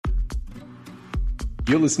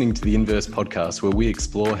You're listening to the Inverse podcast, where we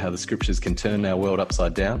explore how the scriptures can turn our world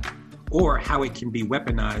upside down, or how it can be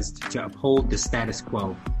weaponized to uphold the status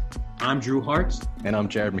quo. I'm Drew Hart. And I'm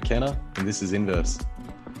Jared McKenna, and this is Inverse.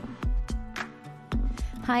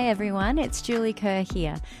 Hi everyone, it's Julie Kerr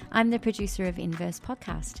here. I'm the producer of Inverse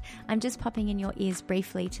Podcast. I'm just popping in your ears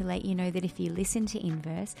briefly to let you know that if you listen to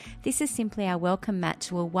Inverse, this is simply our welcome mat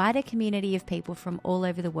to a wider community of people from all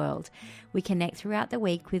over the world. We connect throughout the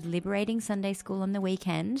week with Liberating Sunday School on the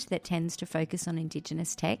weekend that tends to focus on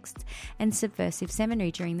Indigenous texts, and Subversive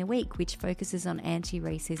Seminary during the week, which focuses on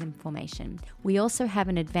anti-racism formation. We also have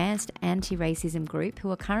an advanced anti-racism group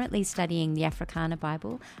who are currently studying the Africana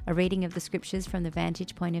Bible, a reading of the scriptures from the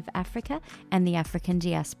vantage point of Africa and the African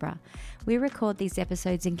diaspora. We record these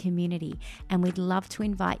episodes in community, and we'd love to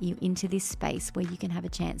invite you into this space where you can have a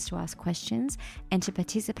chance to ask questions and to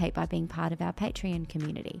participate by being part of our Patreon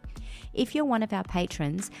community. If you're one of our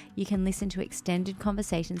patrons, you can listen to extended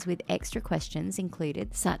conversations with extra questions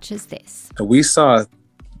included, such as this. We saw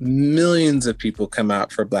millions of people come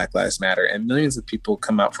out for Black Lives Matter, and millions of people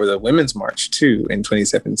come out for the Women's March too in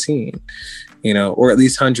 2017, or at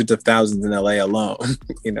least hundreds of thousands in LA alone,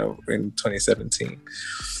 in 2017.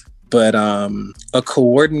 But a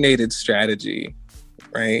coordinated strategy,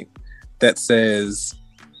 right, that says,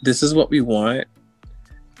 this is what we want,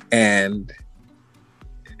 and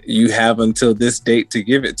you have until this date to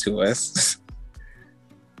give it to us.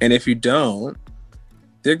 And if you don't,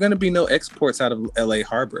 there are going to be no exports out of LA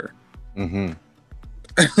Harbor. Mm-hmm.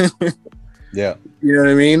 Yeah. You know what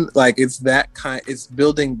I mean? Like, it's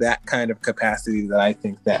building that kind of capacity that I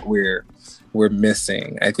think that we're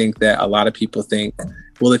missing. I think that a lot of people think,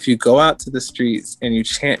 well, if you go out to the streets and you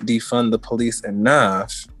chant defund the police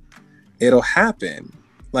enough, it'll happen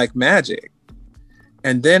like magic.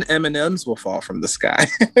 And then M&Ms will fall from the sky.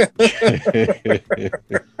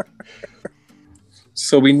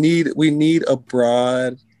 So we need a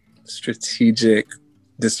broad, strategic,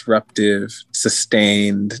 disruptive,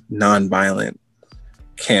 sustained, nonviolent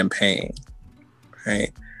campaign,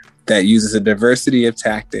 right? That uses a diversity of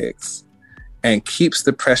tactics and keeps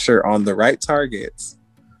the pressure on the right targets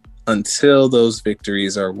until those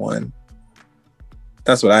victories are won.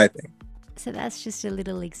 That's what I think. So that's just a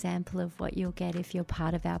little example of what you'll get if you're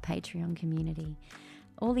part of our Patreon community.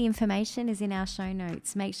 All the information is in our show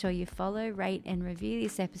notes. Make sure you follow, rate, and review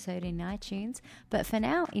this episode in iTunes. But for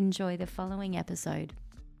now, enjoy the following episode.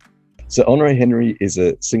 So Honoré Henry is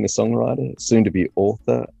a singer-songwriter, soon-to-be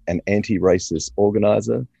author, and anti-racist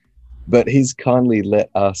organizer. But he's kindly let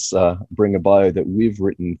us bring a bio that we've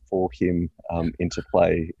written for him into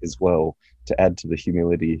play as well, to add to the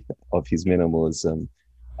humility of his minimalism.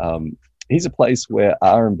 He's a place where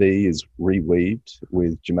R&B is reweaved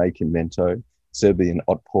with Jamaican mento, Serbian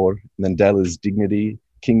otpor, Mandela's dignity,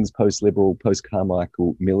 King's post-liberal,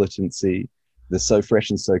 post-Carmichael militancy, the so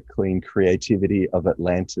fresh and so clean creativity of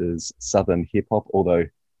Atlanta's Southern hip-hop, although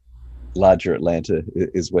larger Atlanta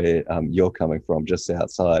is where you're coming from, just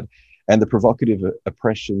outside, and the provocative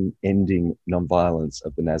oppression-ending nonviolence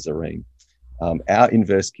of the Nazarene. Our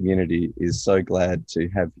Inverse community is so glad to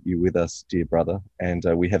have you with us, dear brother, and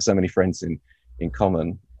we have so many friends in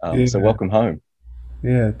common. So welcome home.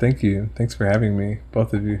 Yeah, thank you. Thanks for having me,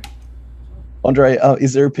 both of you. Honoré,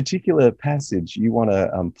 is there a particular passage you want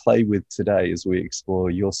to play with today as we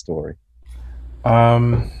explore your story?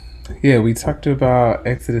 Yeah, we talked about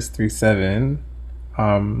Exodus 3:7,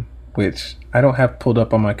 which I don't have pulled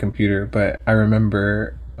up on my computer, but I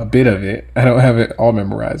remember a bit of it. I don't have it all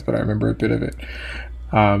memorized, but I remember a bit of it.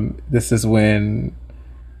 This is when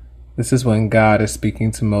God is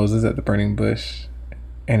speaking to Moses at the burning bush,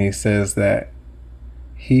 and he says that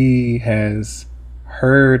he has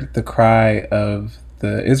heard the cry of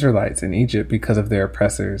the Israelites in Egypt because of their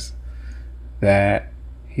oppressors, that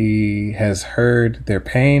he has heard their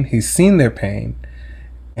pain, he's seen their pain,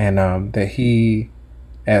 and that he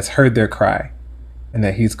has heard their cry, and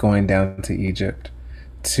that he's going down to Egypt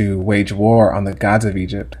to wage war on the gods of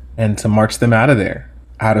Egypt and to march them out of there,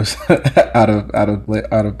 out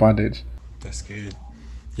of bondage. That's good.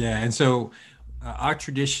 Yeah, and so our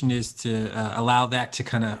tradition is to allow that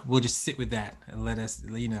to we'll just sit with that and let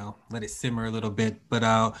it simmer a little bit.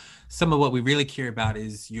 But some of what we really care about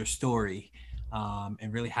is your story,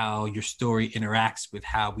 and really how your story interacts with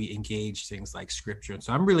how we engage things like scripture. And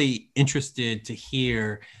so I'm really interested to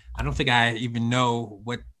hear, I don't think I even know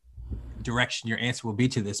what direction your answer will be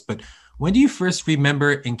to this, but when do you first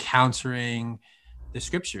remember encountering the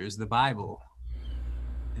scriptures, the Bible?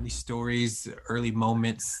 Any stories, early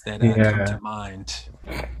moments that come to mind?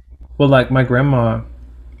 Well, like my grandma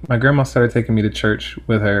started taking me to church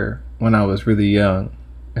with her when I was really young.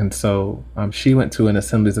 And so she went to an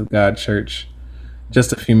Assemblies of God church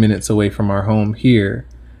just a few minutes away from our home here.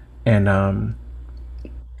 And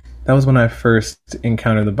that was when I first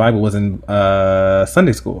encountered the Bible, was in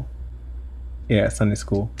Sunday school. Yeah, Sunday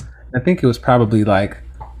school. I think it was probably like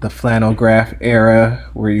the flannel graph era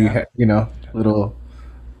where you had, little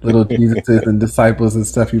Jesuses and disciples and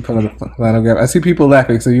stuff you put on the flannel graph. I see people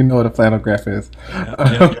laughing, so you know what a flannel graph is.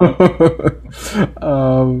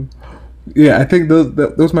 I think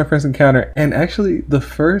those were my first encounter. And actually, the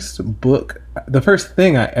first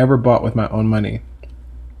thing I ever bought with my own money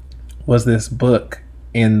was this book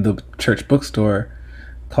in the church bookstore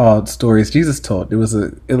called Stories Jesus Told. It was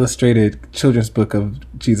an illustrated children's book of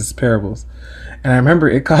Jesus' parables. And I remember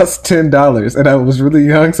it cost $10, and I was really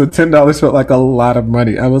young, so $10 felt like a lot of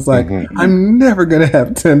money. I was like, I'm never going to have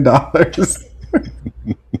 $10.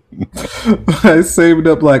 I saved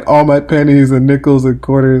up like all my pennies and nickels and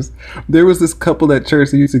quarters. There was this couple at church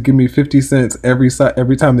that used to give me 50 cents every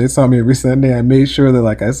time they saw me every Sunday. I made sure that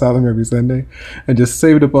like I saw them every Sunday and just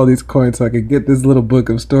saved up all these coins so I could get this little book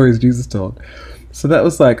of Stories Jesus Told. So that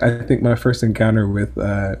was like, I think, my first encounter with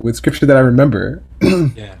scripture that I remember.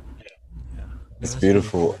 Yeah. It's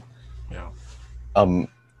beautiful. Yeah.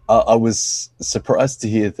 I was surprised to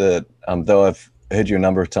hear that, though I've heard you a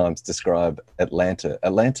number of times describe Atlanta.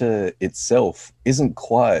 Atlanta itself isn't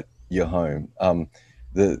quite your home.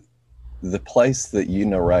 The place that you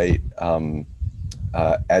narrate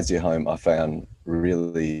as your home, I found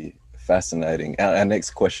really fascinating. Our next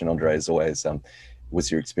question, Andre, is always, was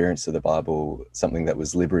your experience of the Bible something that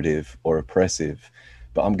was liberative or oppressive?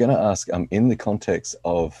 But I'm going to ask, in the context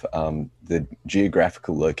of the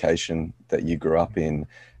geographical location that you grew up in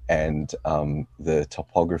and the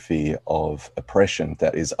topography of oppression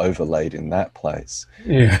that is overlaid in that place,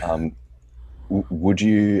 would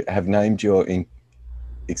you have named your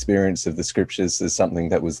experience of the scriptures as something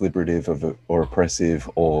that was liberative or oppressive,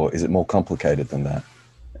 or is it more complicated than that?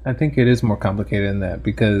 I think it is more complicated than that,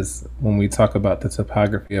 because when we talk about the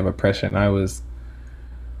topography of oppression, I was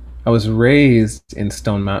raised in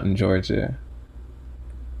Stone Mountain, Georgia.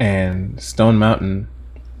 And Stone Mountain,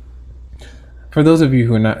 for those of you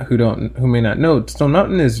who may not know, Stone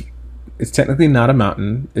Mountain is technically not a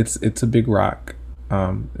mountain. It's a big rock.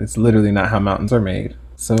 It's literally not how mountains are made.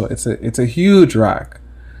 So it's a huge rock.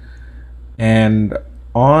 And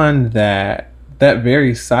on that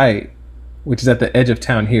very site, which is at the edge of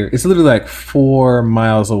town here, it's literally like 4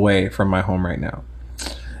 miles away from my home right now.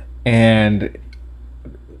 And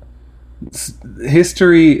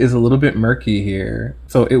history is a little bit murky here.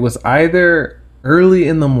 So it was either early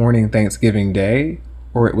in the morning Thanksgiving Day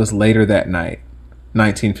or it was later that night,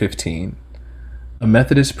 1915. A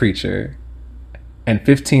Methodist preacher and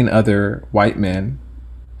 15 other white men,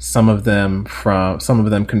 some of them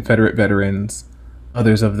Confederate veterans,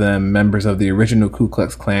 others of them members of the original Ku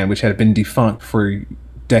Klux Klan, which had been defunct for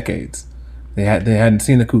decades. They hadn't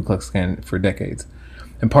seen the Ku Klux Klan for decades.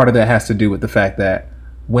 And part of that has to do with the fact that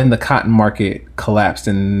when the cotton market collapsed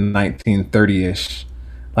in 1930-ish,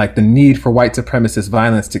 like the need for white supremacist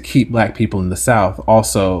violence to keep black people in the South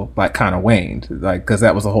also like kind of waned, like, because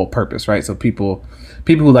that was the whole purpose, right? So people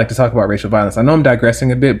who like to talk about racial violence, I know I'm digressing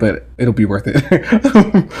a bit, but it'll be worth it.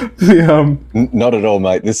 Not at all,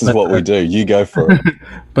 mate. This is what we do. You go for it.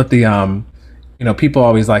 But people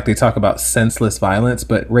always they talk about senseless violence,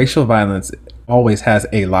 but racial violence always has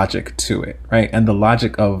a logic to it, right? And the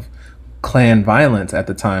logic of Klan violence at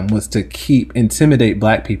the time was to intimidate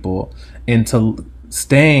black people into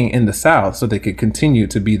staying in the South so they could continue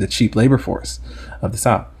to be the cheap labor force of the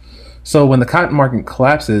South. So when the cotton market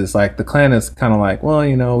collapses, like the Klan is kind of like, well,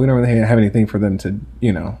 we don't really have anything for them to,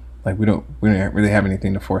 we don't really have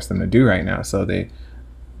anything to force them to do right now. So they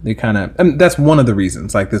kind of, and that's one of the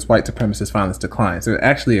reasons, like this white supremacist violence declines. There's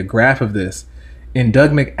actually a graph of this in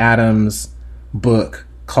Doug McAdams' book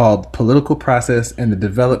called Political Process and the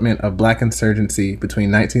Development of Black Insurgency Between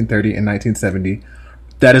 1930 and 1970.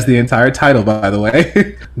 That is the entire title, by the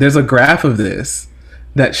way. There's a graph of this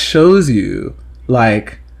that shows you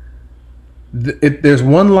there's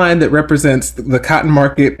one line that represents the cotton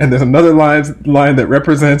market and there's another line that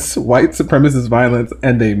represents white supremacist violence,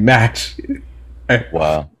 and they match.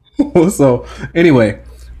 Wow. So anyway,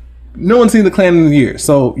 no one's seen the Klan in years.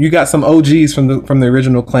 So you got some OGs from the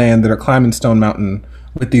original Klan that are climbing Stone Mountain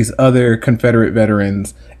with these other Confederate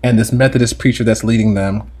veterans and this Methodist preacher that's leading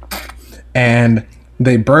them. And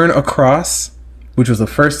they burn a cross, which was the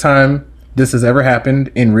first time this has ever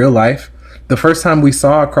happened in real life. The first time we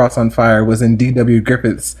saw a cross on fire was in D.W.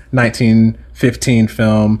 Griffith's 1915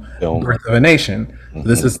 film, Birth of a Nation.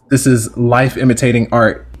 Mm-hmm. This is life imitating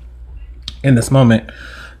art in this moment.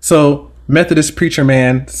 So Methodist preacher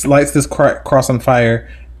man lights this cross on fire,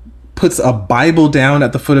 puts a Bible down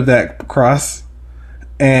at the foot of that cross,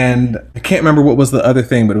 and I can't remember what was the other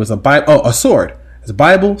thing, but it was a Bible. Oh, a sword. It's a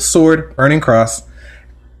Bible, sword, burning cross.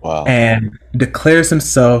 Wow. And declares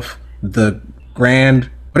himself the grand,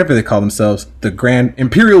 whatever they call themselves, the grand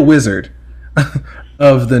imperial wizard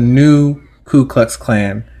of the new Ku Klux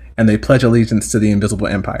Klan, and they pledge allegiance to the Invisible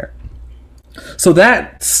Empire. So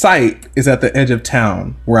that site is at the edge of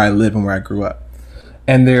town where I live and where I grew up.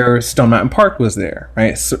 And their Stone Mountain Park was there,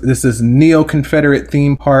 right? So this is neo-Confederate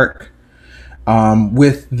theme park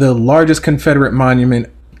with the largest Confederate monument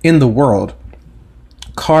in the world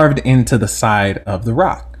carved into the side of the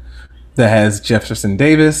rock that has Jefferson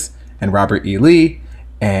Davis and Robert E. Lee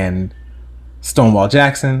and Stonewall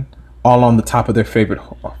Jackson all on the top of their favorite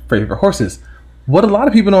horses. What a lot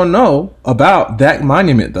of people don't know about that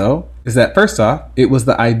monument, though, is that first off, it was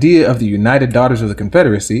the idea of the United Daughters of the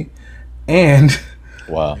Confederacy, and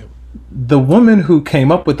wow, the woman who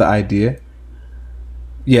came up with the idea,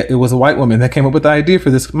 yeah, it was a white woman that came up with the idea for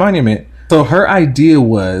this monument. So her idea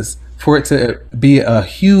was for it to be a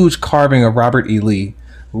huge carving of Robert E. Lee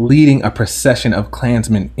leading a procession of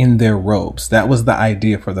Klansmen in their robes. That was the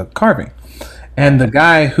idea for the carving. And the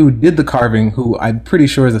guy who did the carving, who I'm pretty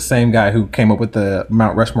sure is the same guy who came up with the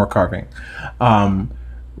Mount Rushmore carving,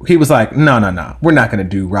 he was like, no, we're not going to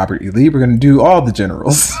do Robert E. Lee. We're going to do all the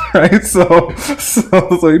generals, right? So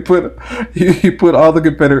he put all the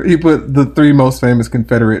Confederate, he put the three most famous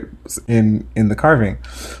Confederates in the carving.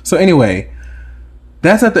 So anyway,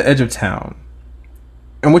 that's at the edge of town.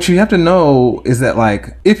 And what you have to know is that,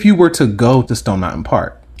 like, if you were to go to Stone Mountain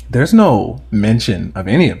Park, there's no mention of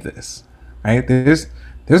any of this, right? There's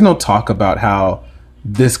no talk about how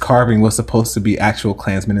this carving was supposed to be actual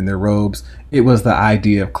Klansmen in their robes. It was the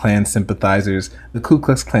idea of Klan sympathizers. The Ku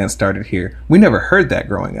Klux Klan started here. We never heard that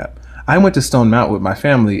growing up. I went to Stone Mountain with my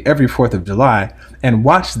family every 4th of July and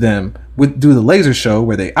watched them do the laser show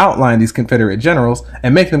where they outline these Confederate generals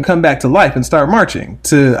and make them come back to life and start marching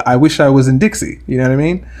to I Wish I Was in Dixie. You know what I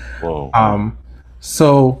mean? Whoa.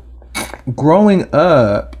 So growing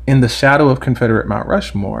up in the shadow of Confederate Mount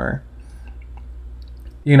Rushmore,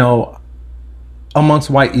 you know, amongst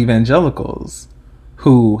white evangelicals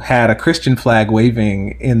who had a Christian flag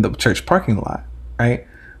waving in the church parking lot, right?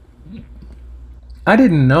 I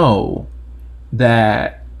didn't know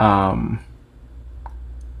that,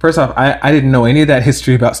 first off, I didn't know any of that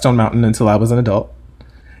history about Stone Mountain until I was an adult.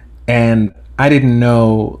 And I didn't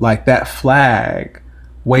know, like, that flag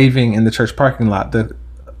waving in the church parking lot, the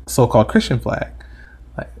so-called Christian flag.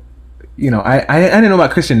 Like, you know, I didn't know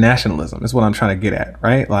about Christian nationalism is what I'm trying to get at,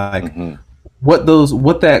 right? Like, what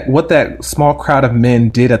that small crowd of men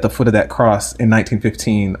did at the foot of that cross in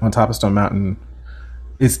 1915 on top of Stone Mountain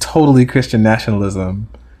is totally Christian nationalism.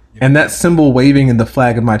 And that symbol waving in the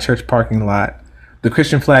flag of my church parking lot, the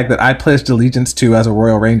Christian flag that I pledged allegiance to as a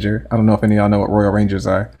Royal Ranger. I don't know if any of y'all know what Royal Rangers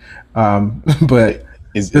are, but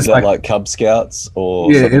is that like Cub Scouts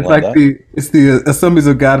or yeah, something it's like the Assemblies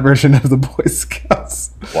of God version of the Boy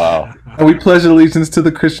Scouts. Wow. And we pledge allegiance to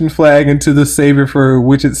the Christian flag and to the Savior for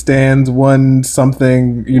which it stands, one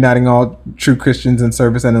something, uniting all true Christians in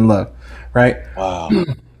service and in love, right? Wow.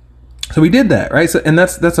 So we did that, right? So, and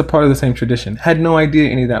that's a part of the same tradition. Had no idea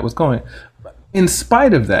any of that was going. In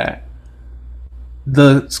spite of that,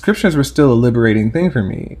 the scriptures were still a liberating thing for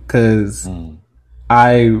me because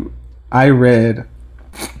I read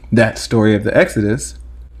that story of the Exodus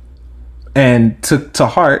and took to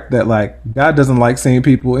heart that, like, God doesn't like seeing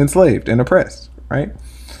people enslaved and oppressed, right?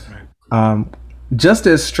 Just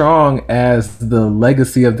as strong as the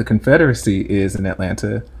legacy of the Confederacy is in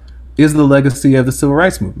Atlanta is the legacy of the Civil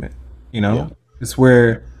Rights Movement. You know, this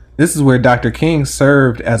is where Dr. King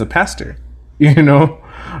served as a pastor. You know,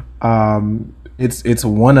 it's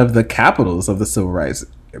one of the capitals of the Civil Rights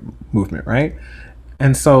Movement, right?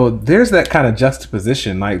 And so there's that kind of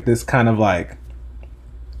juxtaposition, like this kind of, like,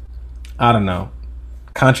 I don't know,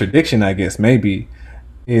 contradiction, I guess maybe,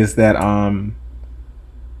 is that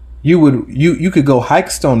you could go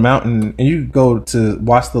hike Stone Mountain and you could go to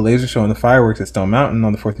watch the laser show and the fireworks at Stone Mountain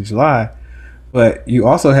on the 4th of July. But you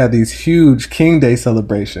also had these huge King Day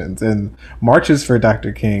celebrations and marches for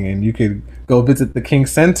Dr. King, and you could go visit the King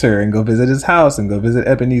Center and go visit his house and go visit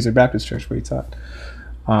Ebenezer Baptist Church where he taught.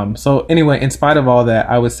 So anyway, in spite of all that,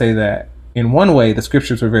 I would say that in one way, the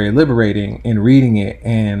scriptures were very liberating in reading it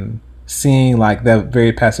and seeing, like, the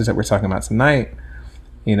very passage that we're talking about tonight,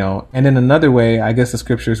 you know. And in another way, I guess the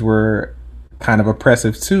scriptures were kind of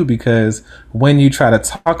oppressive too, because when you try to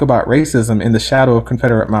talk about racism in the shadow of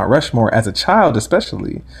Confederate Mount Rushmore as a child,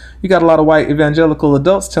 especially, you got a lot of white evangelical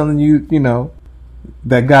adults telling you, you know,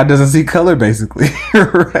 that God doesn't see color, basically,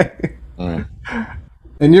 right? Mm.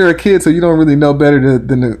 And you're a kid, so you don't really know better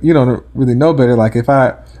than you don't really know better. Like if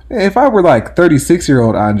I were like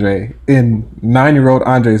 36-year-old Andre in 9-year-old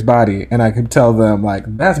Andre's body, and I could tell them like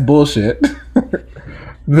that's bullshit,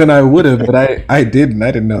 then I would have, but I didn't.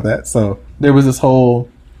 I didn't know that. So there was this whole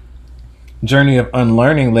journey of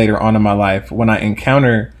unlearning later on in my life when I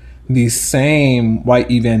encounter these same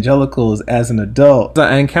white evangelicals as an adult.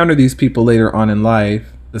 I encounter these people later on in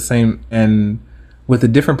life, the same, and with a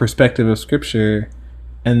different perspective of scripture.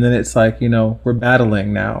 And then it's like, we're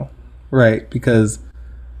battling now, right? Because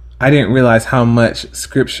I didn't realize how much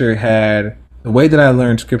scripture had, the way that I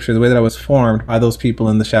learned scripture, the way that I was formed by those people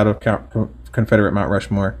in the shadow of Confederate Mount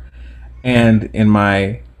Rushmore, and in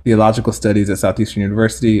my theological studies at Southeastern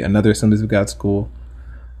University, another Assemblies of God school,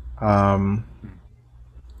 how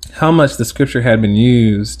much the scripture had been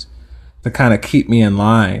used to kind of keep me in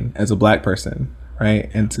line as a black person,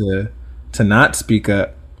 right? And to not speak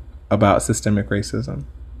up about systemic racism.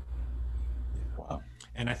 Wow.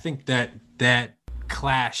 And I think that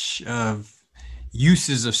clash of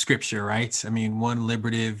uses of scripture, right? I mean, one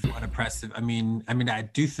liberative, one oppressive. I mean, I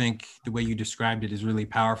do think the way you described it is really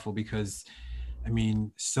powerful because, I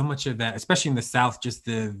mean, so much of that, especially in the South, just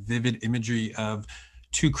the vivid imagery of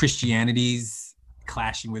two Christianities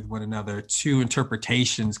clashing with one another, two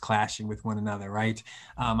interpretations clashing with one another, right?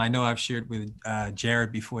 I know I've shared with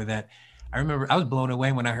Jared before that. I remember I was blown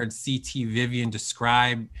away when I heard C.T. Vivian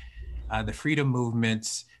describe the freedom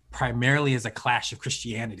movement primarily as a clash of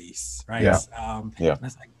Christianities, right? Yeah. And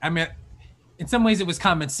it's like, I mean, in some ways it was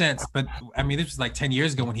common sense, but I mean, this was like 10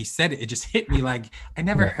 years ago when he said it, it just hit me like, I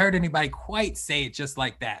never heard anybody quite say it just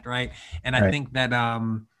like that, right? And I think that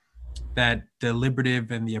that the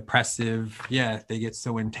liberative and the oppressive, they get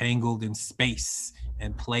so entangled in space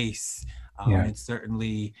and place. And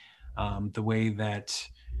certainly the way that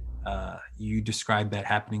you described that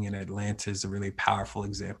happening in Atlanta is a really powerful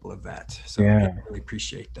example of that. So I really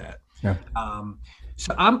appreciate that. Yeah.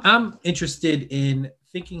 So I'm interested in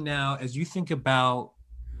thinking now, as you think about,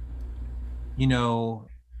 the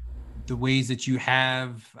ways that you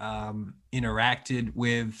have interacted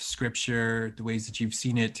with scripture, the ways that you've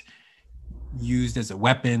seen it used as a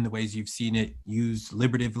weapon, the ways you've seen it used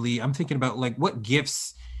liberatively. I'm thinking about like what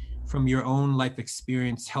gifts from your own life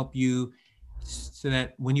experience help you so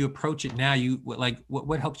that when you approach it now,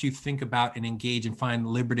 what helps you think about and engage and find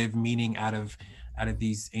liberative meaning out of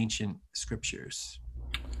these ancient scriptures?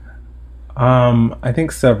 I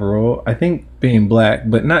think several. I think being black,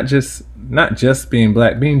 but not just being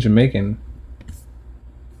black, being Jamaican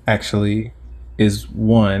actually is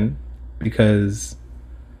one, because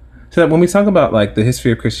so that when we talk about like the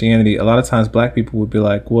history of Christianity, a lot of times black people would be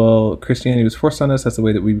like, well, Christianity was forced on us. That's the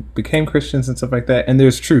way that we became Christians and stuff like that. And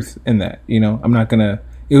there's truth in that, I'm not it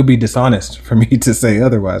would be dishonest for me to say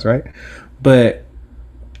otherwise. Right. But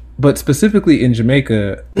specifically in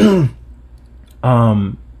Jamaica,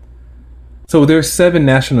 so there's 7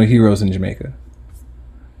 national heroes in Jamaica.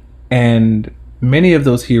 And many of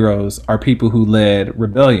those heroes are people who led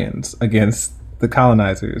rebellions against the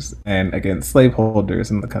colonizers and against slaveholders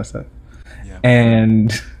and the kind of stuff. Yeah.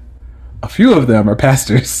 And a few of them are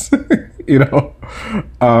pastors,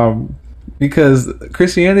 because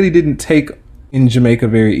Christianity didn't take in Jamaica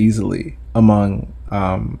very easily among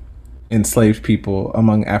enslaved people,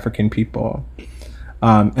 among African people.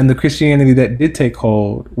 And the Christianity that did take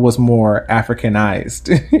hold was more Africanized,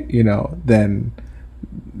 than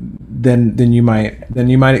you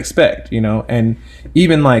might expect, and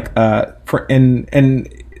even like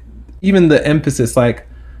even the emphasis, like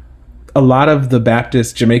a lot of the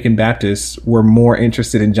Jamaican Baptists were more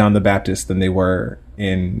interested in John the Baptist than they were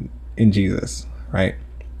in Jesus, right?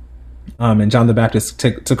 And John the Baptist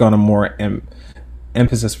took on a more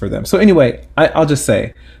emphasis for them. So anyway, I'll just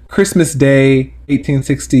say Christmas Day,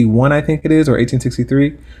 1861, I think it is, or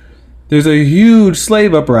 1863. There's a huge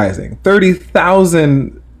slave uprising.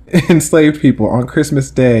 30,000 enslaved people on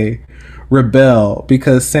Christmas Day rebel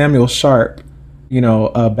because Samuel Sharp,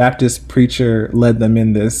 a Baptist preacher, led them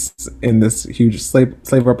in this huge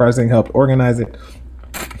slave uprising, helped organize it.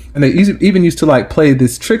 And they even used to like play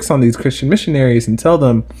these tricks on these Christian missionaries and tell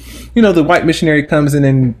them, the white missionary comes in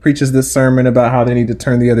and preaches this sermon about how they need to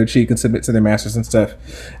turn the other cheek and submit to their masters and stuff.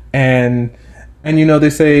 And they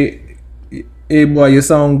say, hey boy, you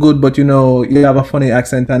sound good, but you have a funny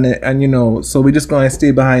accent and so we just gonna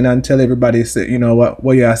stay behind and tell everybody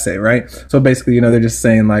what you say, right? So basically, they're just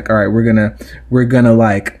saying like, all right, we're gonna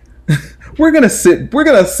like we're gonna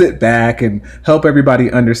sit back and help everybody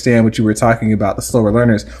understand what you were talking about, the slower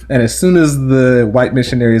learners. And as soon as the white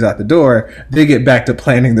missionaries out the door, they get back to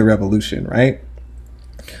planning the revolution, right?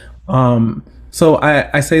 So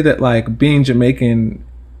I say that like being Jamaican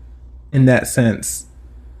in that sense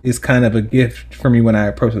is kind of a gift for me when I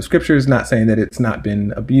approach the scriptures, not saying that it's not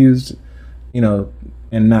been abused, and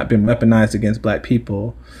not been weaponized against Black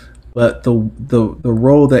people, but the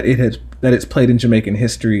role that it's played in Jamaican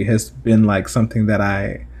history has been like something that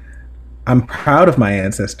I'm proud of my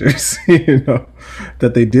ancestors,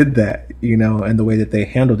 that they did that, and the way that they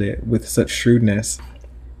handled it with such shrewdness.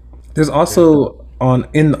 There's also on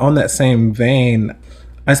that same vein,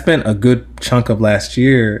 I spent a good chunk of last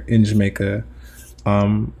year in Jamaica,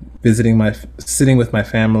 sitting with my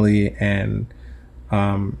family and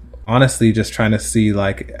honestly just trying to see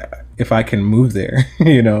like if I can move there,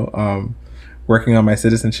 working on my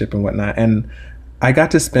citizenship and whatnot. And I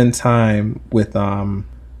got to spend time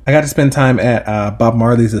at Bob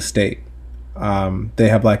Marley's estate. They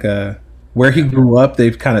have like where he grew up,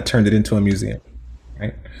 they've kind of turned it into a museum,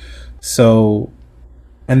 right? So,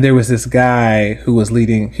 and there was this guy who was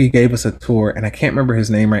he gave us a tour, and I can't remember his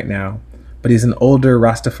name right now, but he's an older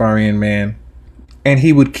Rastafarian man. And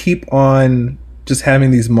he would keep on just having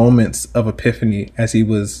these moments of epiphany as he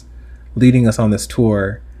was leading us on this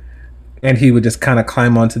tour. And he would just kind of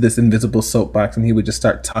climb onto this invisible soapbox, and he would just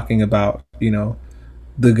start talking about,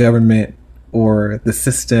 the government or the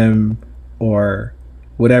system or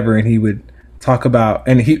whatever. And he would talk about,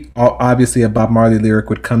 and he obviously a Bob Marley lyric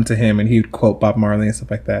would come to him and he would quote Bob Marley and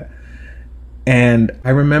stuff like that. And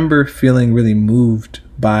I remember feeling really moved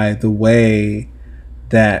by the way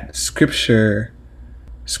that scripture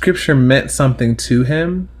meant something to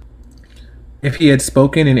him. If he had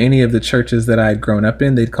spoken in any of the churches that I had grown up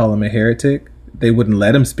in, they'd call him a heretic. They wouldn't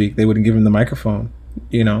let him speak. They wouldn't give him the microphone,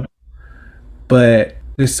 But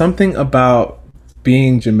there's something about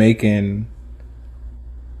being Jamaican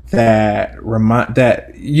that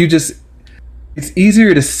it's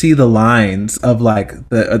easier to see the lines of like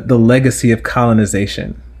the legacy of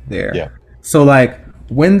colonization there. Yeah. So like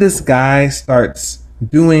when this guy starts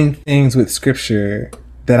doing things with scripture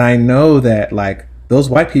that I know that like those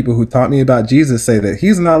white people who taught me about Jesus say that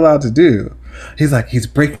he's not allowed to do, he's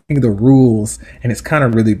breaking the rules, and it's kind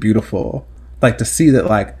of really beautiful. Like to see that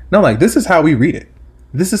like, no, like this is how we read it.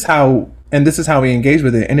 This is how we engage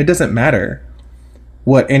with it. And it doesn't matter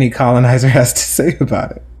what any colonizer has to say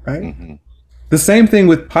about it, right? Mm-hmm. The same thing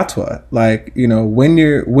with patois. Like, when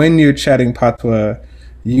you're chatting patois,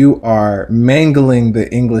 you are mangling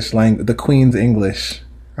the English language, the Queen's English,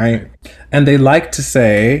 right? And they like to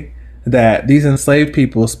say that these enslaved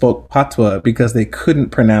people spoke patois because they couldn't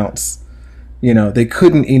pronounce, they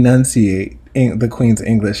couldn't enunciate the Queen's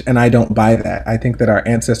English. And I don't buy that. I think that our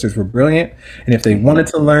ancestors were brilliant, and if they wanted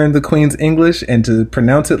to learn the Queen's English and to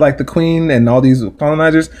pronounce it like the Queen and all these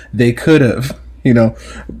colonizers, they could have,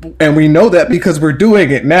 and we know that because we're doing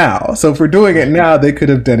it now. So if we're doing it now, they could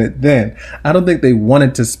have done it then. I don't think they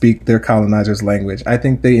wanted to speak their colonizers' language. I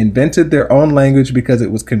think they invented their own language because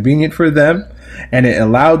it was convenient for them, and it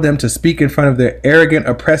allowed them to speak in front of their arrogant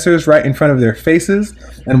oppressors right in front of their faces.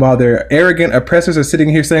 And while their arrogant oppressors are sitting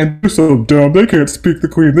here saying, they're so dumb, they can't speak the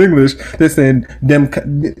Queen's English, they're saying, them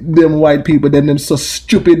white people, them so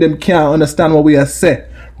stupid, them can't understand what we are saying,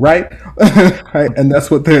 right? Right? And that's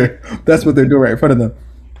what they're doing right in front of them.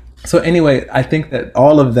 So anyway, I think that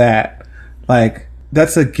all of that, like,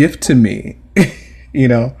 that's a gift to me,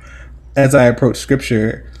 as I approach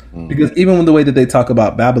scripture. Because even with the way that they talk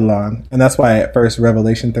about Babylon, and that's why at first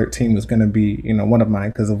Revelation 13 was going to be, one of mine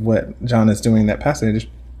because of what John is doing in that passage.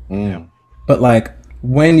 But like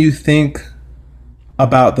when you think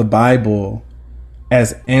about the Bible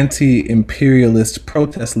as anti-imperialist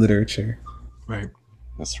protest literature, right?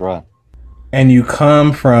 That's right. And you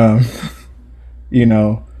come from,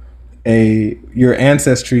 your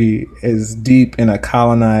ancestry is deep in a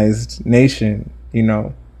colonized nation,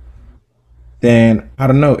 then I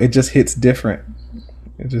don't know, it just hits different.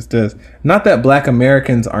 It just does. Not that Black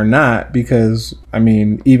Americans are not, because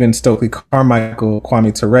even Stokely Carmichael,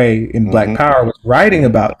 Kwame Ture in Black Power was writing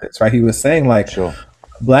about this, right? He was saying like, sure,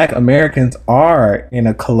 Black Americans are in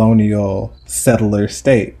a colonial settler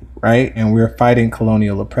state, right? And we're fighting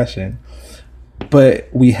colonial oppression. But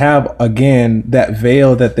we have, again, that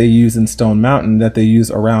veil that they use in Stone Mountain, that they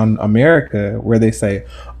use around America, where they say,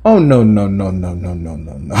 oh, no,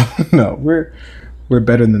 we're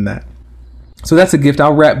better than that. So that's a gift.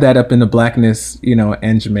 I'll wrap that up in the Blackness,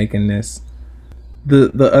 and Jamaicanness.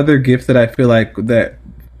 The other gift that I feel like that,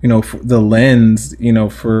 the lens,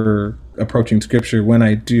 for approaching scripture when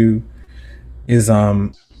I do is, I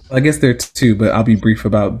guess there are two, but I'll be brief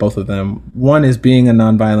about both of them. One is being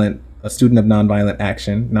a student of nonviolent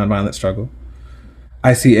action, nonviolent struggle.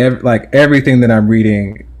 I see everything that I'm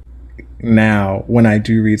reading now when I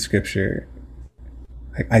do read scripture,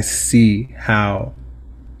 I see how,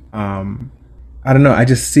 I don't know, I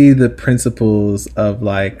just see the principles of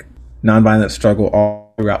like nonviolent struggle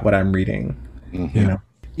all throughout what I'm reading. You know,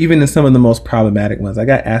 even in some of the most problematic ones. I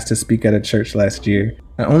got asked to speak at a church last year.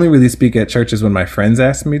 I only really speak at churches when my friends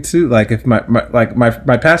ask me to. Like if my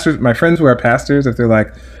pastors, my friends who are pastors, if they're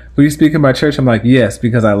like, "Will you speak in my church?" I'm like, "Yes,"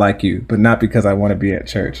 because I like you, but not because I want to be at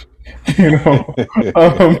church. You know.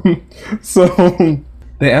 So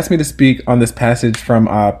they asked me to speak on this passage from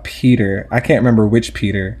Peter. I can't remember which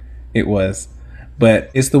Peter it was,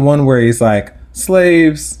 but it's the one where he's like,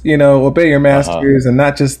 "Slaves, you know, obey your masters, and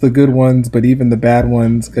not just the good ones, but even the bad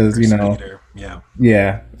ones, because you know."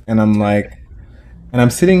 Yeah. And I'm like, and I'm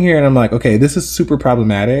sitting here and I'm like, okay, this is super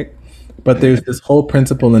problematic, but there's this whole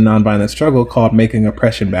principle in nonviolent struggle called making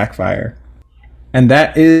oppression backfire. And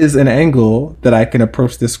that is an angle that I can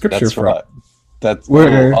approach this scripture from. Right. That's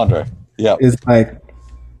where Andre. Yeah. Is like,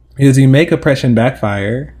 is you make oppression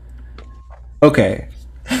backfire. Okay.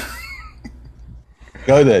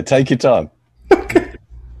 Go there. Take your time.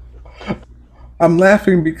 I'm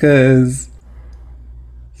laughing because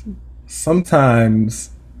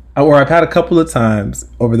sometimes, or I've had a couple of times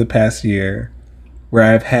over the past year where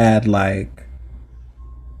I've had like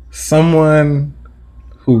someone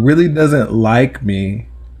who really doesn't like me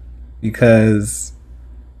because,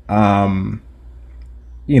 you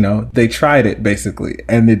know, they tried it basically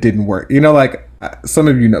and it didn't work. You know, like some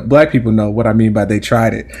of you know, black people know what I mean by they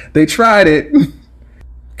tried it. They tried it.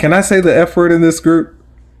 Can I say the F word in this group?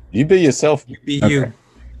 You be yourself. You be you.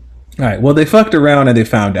 All right. Well, they fucked around and they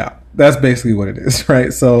found out. That's basically what it is,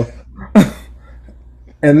 right? So,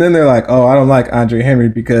 and then they're like, "Oh, I don't like Andre Henry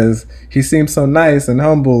because he seems so nice and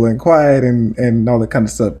humble and quiet and all that kind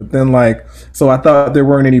of stuff." But then, like, so I thought there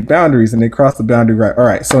weren't any boundaries, and they crossed the boundary, right? All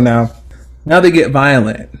right. So now they get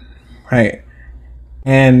violent, right?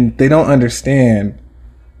 And they don't understand.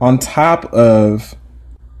 On top of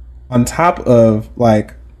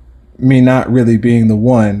like me not really being the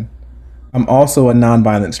one, I'm also a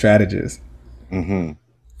nonviolent strategist. Mm-hmm.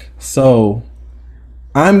 So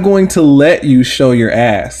I'm going to let you show your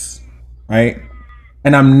ass, right?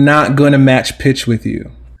 And I'm not going to match pitch with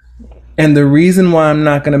you. And the reason why I'm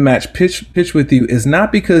not going to match pitch with you is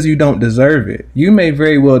not because you don't deserve it. You may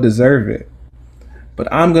very well deserve it.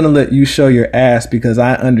 But I'm going to let you show your ass because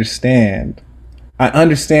I understand. I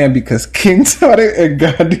understand because King taught it and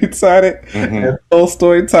Gandhi taught it and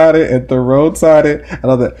Tolstoy taught it and Thoreau taught it. I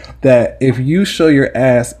know that if you show your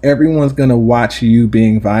ass, everyone's going to watch you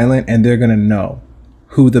being violent and they're going to know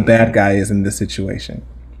who the bad guy is in this situation.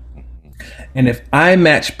 And if I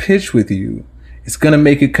match pitch with you, it's going to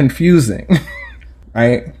make it confusing,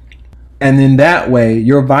 right? And in that way,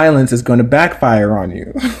 your violence is going to backfire on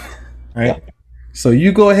you, right? So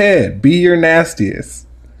you go ahead, be your nastiest.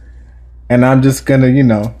 And I'm just gonna, you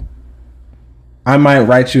know, I might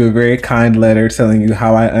write you a very kind letter telling you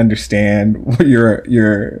how I understand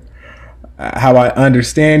how I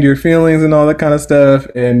understand your feelings and all that kind of stuff.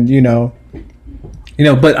 And you know,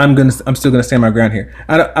 but I'm still gonna stand my ground here.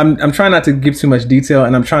 I'm trying not to give too much detail,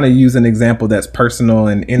 and I'm trying to use an example that's personal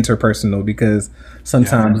and interpersonal because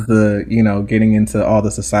sometimes getting into all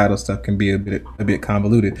the societal stuff can be a bit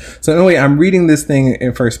convoluted. So anyway, I'm reading this thing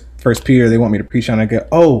in First Peter. They want me to preach on it. I go,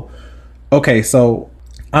 oh. Okay, so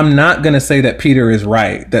I'm not going to say that Peter is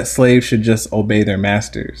right, that slaves should just obey their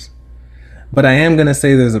masters. But I am going to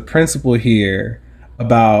say there's a principle here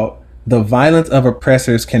about the violence of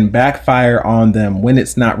oppressors can backfire on them when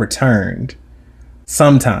it's not returned,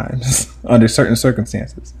 sometimes, under certain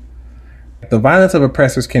circumstances. The violence of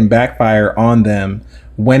oppressors can backfire on them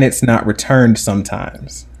when it's not returned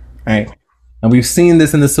sometimes, right? And we've seen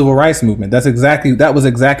this in the civil rights movement. That was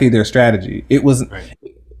exactly their strategy. It was... Right.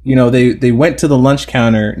 You know, they went to the lunch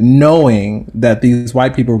counter knowing that these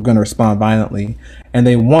white people were going to respond violently. And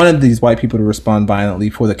they wanted these white people to respond violently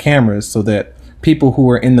for the cameras so that people who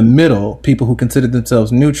were in the middle, people who considered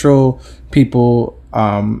themselves neutral, people,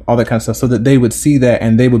 all that kind of stuff, so that they would see that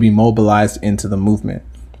and they would be mobilized into the movement.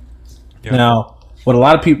 Yeah. Now, what a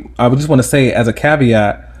lot of people, I would just want to say as a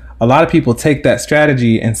caveat, a lot of people take that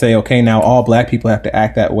strategy and say, okay, now all black people have to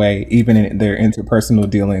act that way, even in their interpersonal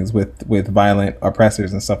dealings with violent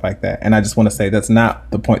oppressors and stuff like that. And I just want to say that's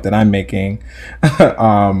not the point that I'm making.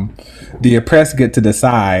 The oppressed get to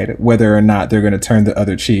decide whether or not they're going to turn the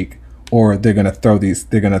other cheek or they're going to throw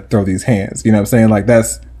these hands. You know what I'm saying? Like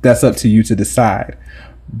that's up to you to decide.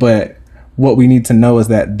 But what we need to know is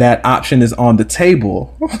that option is on the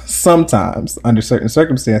table sometimes under certain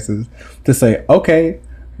circumstances to say, okay,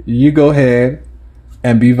 you go ahead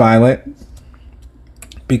and be violent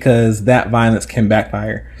because that violence can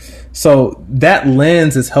backfire. So that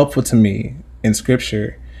lens is helpful to me in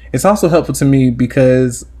scripture. It's also helpful to me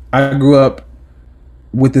because I grew up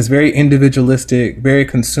with this very individualistic, very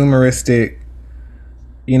consumeristic,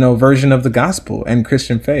 version of the gospel and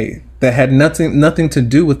Christian faith that had nothing to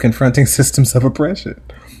do with confronting systems of oppression.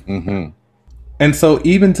 Mm-hmm. And so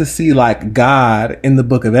even to see like God in the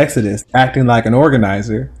book of Exodus acting like an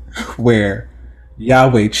organizer where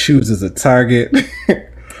Yahweh chooses a target,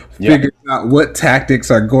 figures out what tactics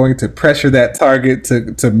are going to pressure that target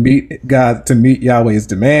to meet Yahweh's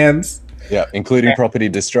demands. Yeah, including property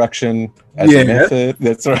destruction as a method.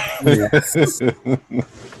 That's right. Yes.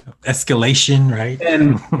 Escalation, right?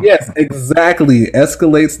 And yes, exactly.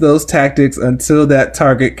 Escalates those tactics until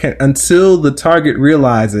the target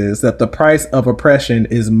realizes that the price of oppression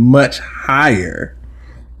is much higher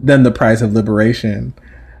than the price of liberation,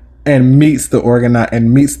 and meets the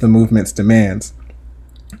movement's demands.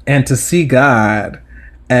 And to see God,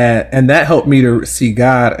 and that helped me to see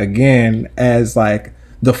God again as like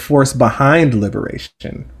the force behind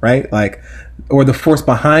liberation, right? Like, or the force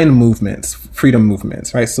behind movements, freedom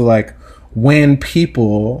movements, right? So like when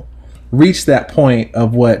people reach that point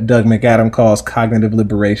of what Doug McAdam calls cognitive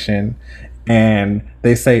liberation, and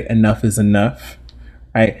they say enough is enough,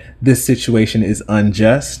 right? This situation is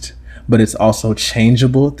unjust, but it's also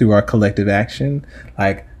changeable through our collective action.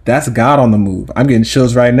 Like, that's God on the move. I'm getting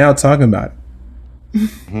chills right now talking about it.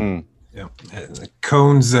 Mm-hmm. Yeah.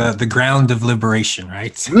 Cone's The Ground of Liberation,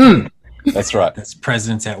 right? That's right. That's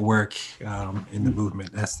presence at work in the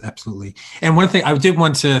movement. That's absolutely. And one thing I did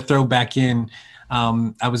want to throw back in,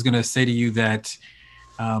 I was going to say to you that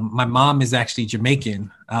my mom is actually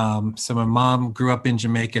Jamaican. So my mom grew up in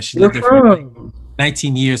Jamaica. She lived there for like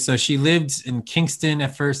 19 years. So she lived in Kingston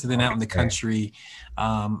at first and then out in the country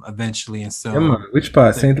eventually. And so which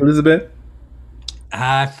part? St. Elizabeth?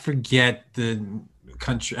 I forget the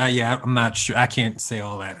country. Yeah, I'm not sure. I can't say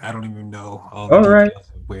all that. I don't even know all the details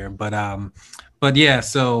of where. But yeah.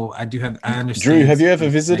 So I understand. Drew, have you ever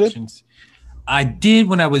visited? I did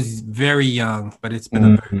when I was very young, but it's been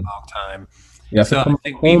a very long time. Yeah. So I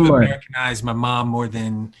think we've Americanized my mom more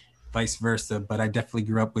than vice versa. But I definitely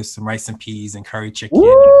grew up with some rice and peas and curry chicken.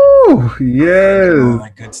 Woo! Yes. All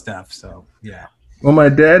that good stuff. So yeah. Well, my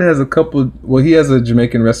dad has he has a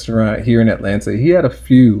Jamaican restaurant here in Atlanta. He had a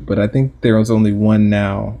few, but I think there was only one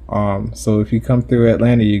now. So if you come through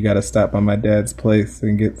Atlanta, you got to stop by my dad's place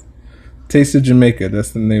and get Taste of Jamaica.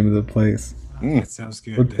 That's the name of the place. That sounds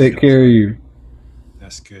good. We'll take care of you.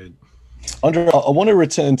 That's good. Andre, I want to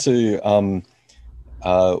return to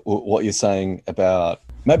what you're saying about,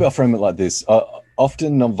 maybe I'll frame it like this.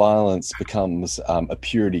 Often nonviolence becomes a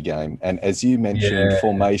purity game. And as you mentioned,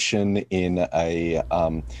 formation in a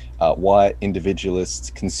white,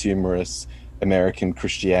 individualist, consumerist American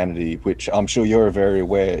Christianity, which I'm sure you're very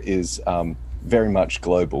aware is very much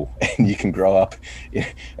global. And you can grow up in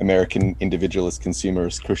American individualist,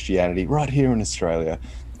 consumerist Christianity right here in Australia,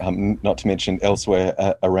 not to mention elsewhere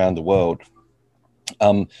around the world.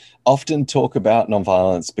 Often talk about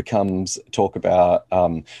nonviolence becomes talk about,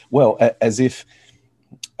 as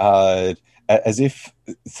if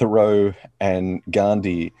Thoreau and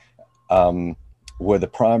Gandhi were the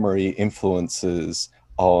primary influences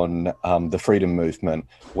on the freedom movement,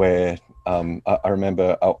 where I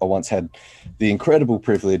remember I once had the incredible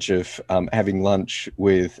privilege of having lunch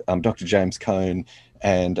with Dr. James Cone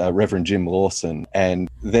and Reverend Jim Lawson, and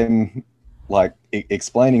them like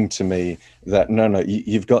explaining to me that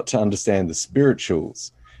you've got to understand the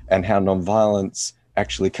spirituals and how nonviolence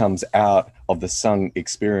actually comes out of the sung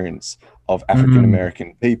experience of African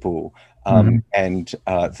American people. And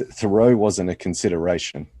Thoreau wasn't a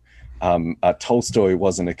consideration. Tolstoy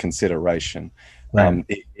wasn't a consideration. Right.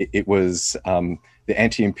 It was the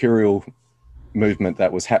anti-imperial movement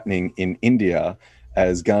that was happening in India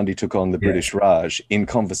as Gandhi took on the British Raj, in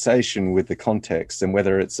conversation with the context, and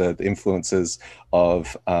whether it's the influences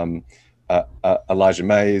of Elijah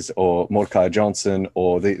Mays or Mordecai Johnson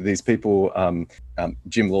or these people,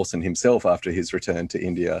 Jim Lawson himself after his return to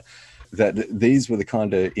India, that these were the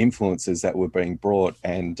kind of influences that were being brought.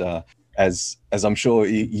 And as I'm sure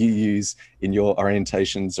you use in your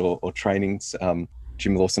orientations or trainings,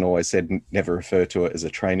 Jim Lawson always said, never refer to it as a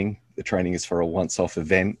training. The training is for a once-off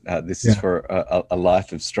event. This is for a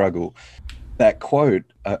life of struggle. That quote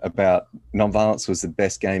about nonviolence was the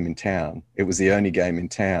best game in town. It was the only game in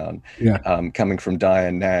town. Coming from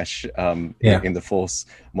Diane Nash in the Force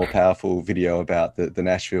More Powerful video about the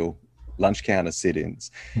Nashville lunch counter sit-ins.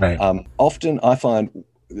 Right. Often I find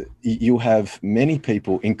you have many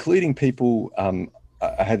people, including people,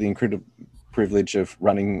 I had the incredible privilege of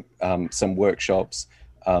running some workshops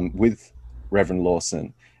with Reverend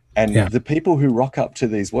Lawson, And the people who rock up to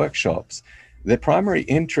these workshops, their primary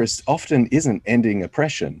interest often isn't ending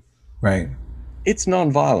oppression. Right. It's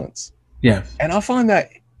nonviolence. Yeah. And I find that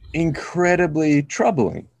incredibly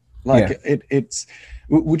troubling. Like it's,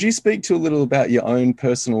 would you speak to a little about your own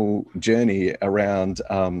personal journey around,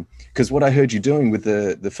 because what I heard you doing with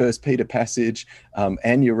the First Peter passage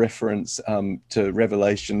and your reference to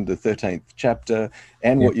Revelation, the 13th chapter,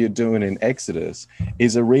 and what you're doing in Exodus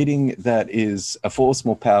is a reading that is a force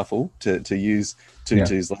more powerful, to use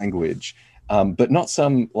Tutu's language, but not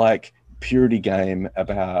some like purity game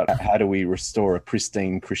about how do we restore a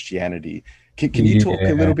pristine Christianity. Can you talk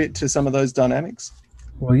a little bit to some of those dynamics?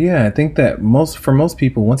 Well, yeah, I think that for most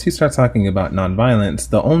people, once you start talking about nonviolence,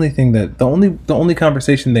 the only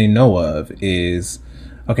conversation they know of is,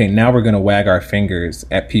 okay, now we're going to wag our fingers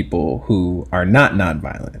at people who are not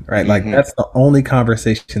nonviolent, right? Like that's the only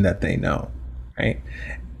conversation that they know, right?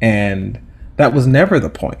 And that was never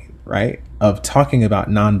the point, right, of talking about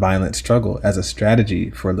nonviolent struggle as a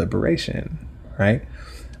strategy for liberation, right?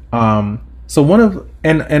 So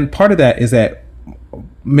and part of that is that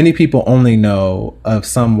many people only know of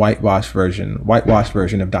some whitewashed version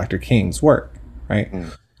of Dr. King's work, right?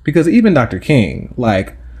 Because even Dr. King,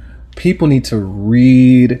 like, people need to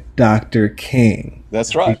read Dr. King.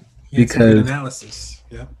 That's right. Because analysis.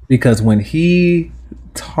 Yeah. Because when he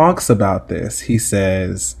talks about this, he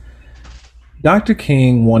says Dr.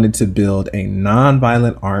 King wanted to build a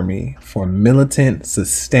nonviolent army for militant,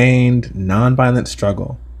 sustained, nonviolent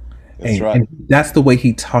struggle. That's right. And that's the way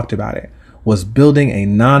he talked about it, was building a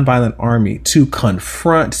nonviolent army to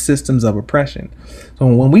confront systems of oppression. So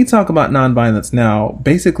when we talk about nonviolence now,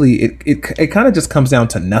 basically it kind of just comes down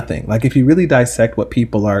to nothing. Like, if you really dissect what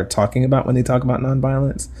people are talking about when they talk about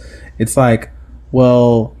nonviolence, it's like,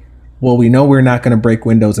 well, we know we're not going to break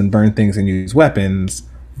windows and burn things and use weapons,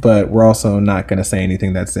 but we're also not going to say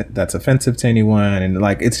anything that's offensive to anyone. And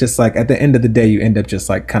like, it's just like, at the end of the day, you end up just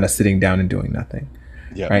like kind of sitting down and doing nothing.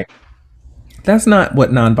 Yeah. Right. That's not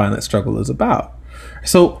what nonviolent struggle is about.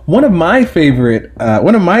 So one of my favorite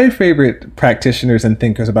practitioners and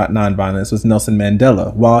thinkers about nonviolence was Nelson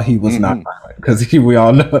Mandela, while he was not violent, because we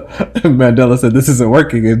all know Mandela said this isn't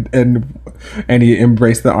working, and he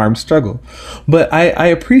embraced the armed struggle. But I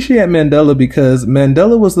appreciate Mandela because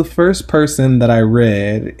Mandela was the first person that I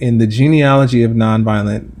read in the genealogy of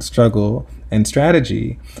nonviolent struggle and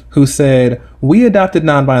strategy who said, we adopted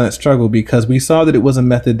nonviolent struggle because we saw that it was a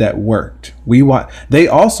method that worked. They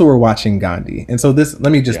also were watching Gandhi. And so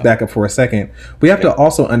let me just back up for a second. We have to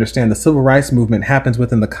also understand the civil rights movement happens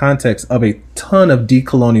within the context of a ton of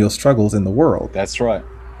decolonial struggles in the world. That's right.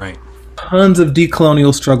 Right. Tons of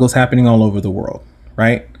decolonial struggles happening all over the world,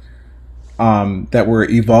 right? That were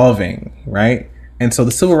evolving, right? And so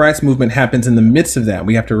the civil rights movement happens in the midst of that.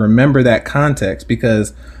 We have to remember that context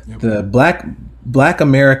because the Black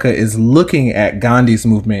America is looking at Gandhi's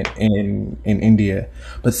movement in India,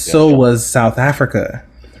 but so was South Africa,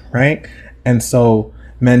 right? And so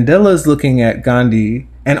Mandela is looking at Gandhi,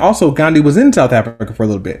 and also Gandhi was in South Africa for a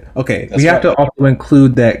little bit. Okay, we have to also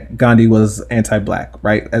include that Gandhi was anti-Black,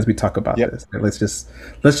 right? As we talk about this, let's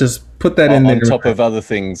just put that in there on top of other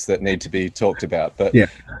things that need to be talked about. But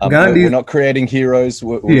we're not creating heroes.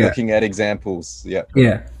 We're looking at examples.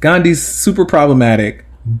 Gandhi's super problematic,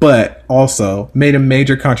 but also made a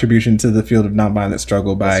major contribution to the field of nonviolent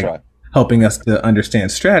struggle by helping us to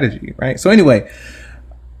understand strategy, right? So anyway,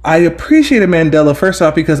 I appreciated Mandela first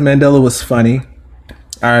off because Mandela was funny.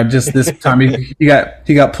 Just this time he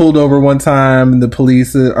got pulled over one time, and the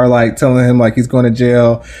police are like telling him like he's going to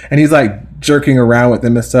jail, and he's like jerking around with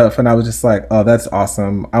them and stuff. And I was just like, oh, that's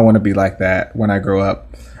awesome. I want to be like that when I grow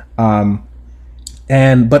up.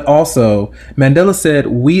 But also Mandela said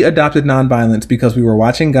we adopted nonviolence because we were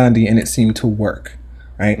watching Gandhi and it seemed to work,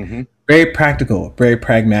 right? Very practical, very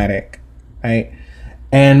pragmatic, right?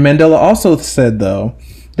 And Mandela also said though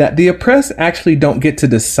that the oppressed actually don't get to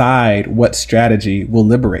decide what strategy will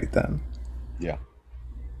liberate them. Yeah.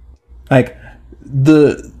 Like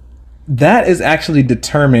that is actually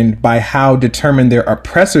determined by how determined their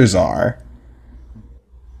oppressors are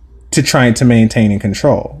to trying to maintain and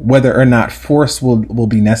control, whether or not force will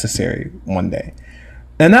be necessary one day.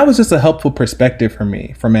 And that was just a helpful perspective for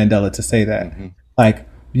me, for Mandela to say that. Like,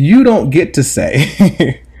 you don't get to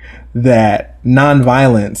say that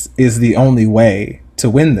nonviolence is the only way to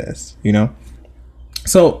win this, you know?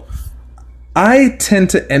 So I tend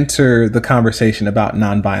to enter the conversation about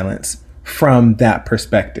nonviolence from that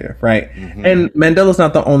perspective, right? And Mandela's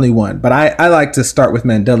not the only one, but I like to start with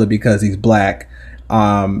Mandela because he's Black.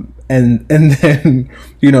 And then,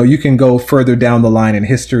 you know, you can go further down the line in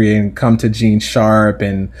history and come to Gene Sharp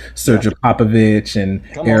and Sergio Popovich and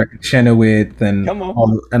Eric Chenoweth and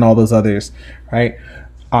all those others, right?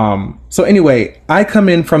 So anyway, I come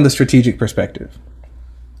in from the strategic perspective.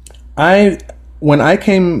 When I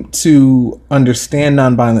came to understand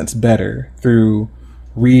nonviolence better through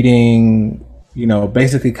reading, you know,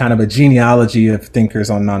 basically kind of a genealogy of thinkers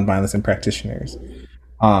on nonviolence and practitioners,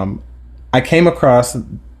 I came across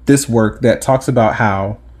this work that talks about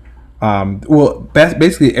how,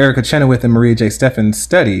 basically Erica Chenoweth and Maria J. Steffen's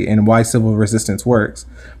study in Why Civil Resistance Works.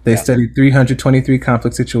 They studied 323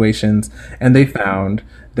 conflict situations, and they found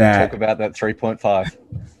that... Talk about that 3.5.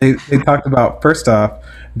 They talked about, first off,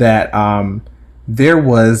 that there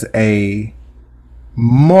was a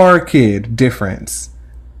marked difference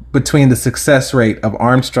between the success rate of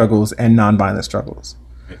armed struggles and nonviolent struggles.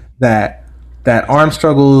 That armed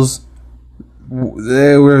struggles...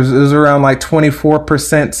 it was around like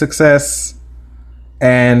 24% success,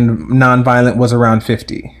 and nonviolent was around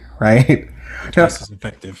 50, right? Just as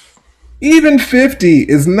effective. Even 50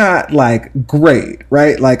 is not like great,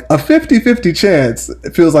 right? Like a 50-50 chance,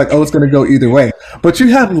 it feels like, oh, it's going to go either way. But you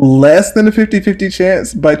have less than a 50-50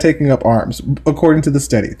 chance by taking up arms, according to the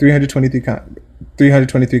study,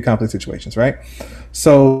 323 conflict situations, right?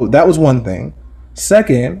 So that was one thing.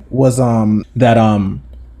 Second was that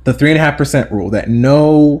the 3.5% rule, that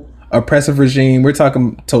no oppressive regime, we're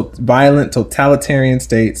talking violent totalitarian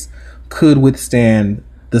states, could withstand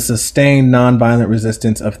the sustained nonviolent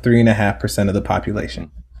resistance of 3.5% of the population.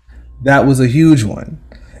 That was a huge one.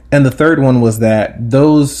 And the third one was that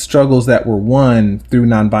those struggles that were won through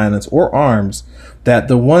nonviolence or arms, that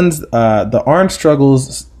the armed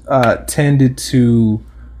struggles tended to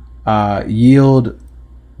yield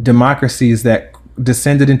democracies that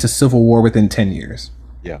descended into civil war within 10 years.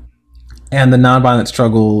 Yeah. And the nonviolent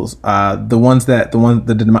struggles,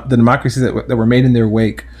 the democracies that were made in their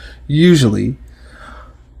wake, usually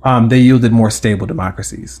they yielded more stable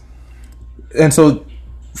democracies. And so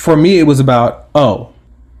for me, it was about,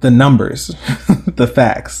 the numbers, the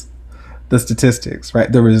facts, the statistics,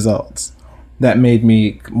 right? The results that made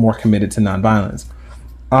me more committed to nonviolence.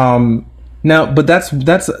 Now, but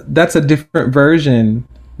that's a different version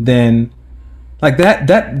than like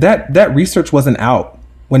that research wasn't out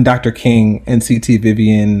when Dr. King and C.T.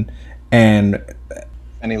 Vivian and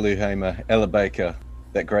Annie Lou Hamer, Ella Baker,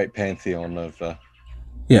 that great pantheon of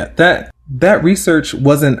that research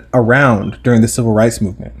wasn't around during the civil rights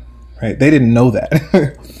movement, right? They didn't know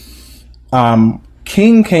that.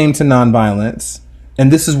 King came to nonviolence, and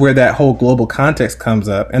this is where that whole global context comes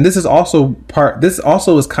up. And this is also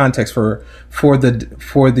is context for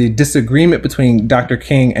the disagreement between Dr.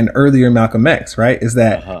 King and earlier Malcolm X, right? Is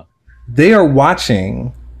that they're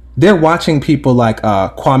watching people like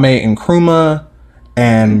Kwame Nkrumah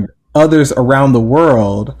and others around the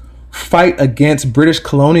world fight against British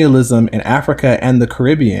colonialism in Africa and the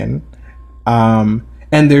Caribbean,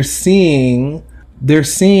 and they're seeing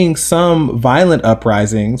some violent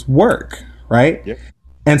uprisings work, right? Yep.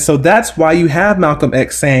 And so that's why you have Malcolm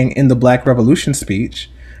X saying in the Black Revolution speech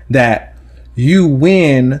that you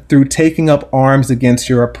win through taking up arms against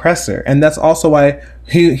your oppressor. And that's also why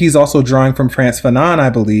he's also drawing from Frantz Fanon, I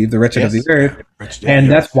believe, The Wretched of the Earth. And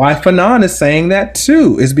that's why Fanon is saying that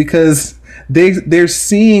too, is because they're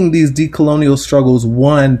seeing these decolonial struggles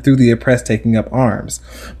won through the oppressed taking up arms.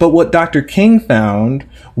 But what Dr. King found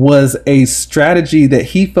was a strategy that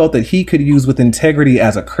he felt that he could use with integrity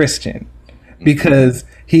as a Christian, because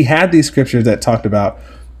he had these scriptures that talked about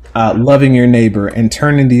loving your neighbor and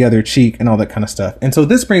turning the other cheek and all that kind of stuff. And so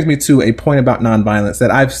this brings me to a point about nonviolence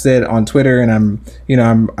that I've said on Twitter, and I'm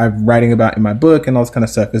writing about in my book and all this kind of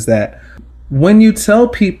stuff, is that when you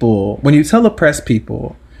tell oppressed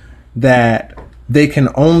people that they can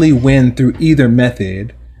only win through either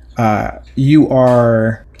method, I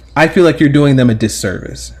feel like you're doing them a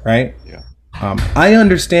disservice, right? Yeah. I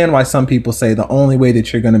understand why some people say the only way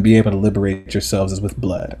that you're going to be able to liberate yourselves is with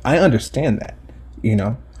blood. I understand that,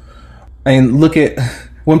 and look at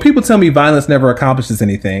when people tell me violence never accomplishes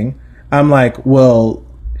anything, I'm like, well,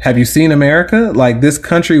 have you seen America? Like, this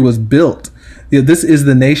country was built. This is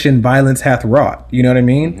the nation violence hath wrought. You know what I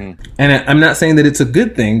mean? Mm-hmm. And I'm not saying that it's a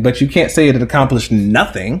good thing, but you can't say it accomplished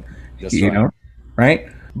nothing, right?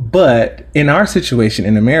 But in our situation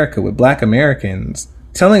in America with Black Americans,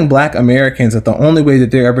 telling Black Americans that the only way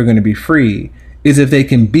that they're ever going to be free is if they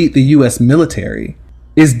can beat the U.S. military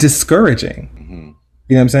is discouraging. Mm-hmm. You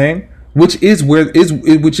know what I'm saying? Which is where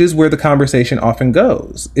the conversation often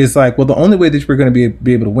goes. It's like, well, the only way that we're going to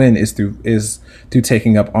be able to win is through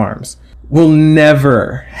taking up arms. will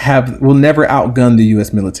never outgun the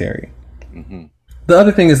U.S. military. Mm-hmm. The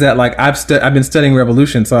other thing is that, like, I've been studying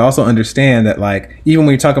revolution, so I also understand that, like, even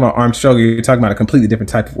when you talk about armed struggle, you're talking about a completely different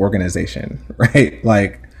type of organization, right?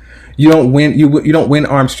 Like, you don't win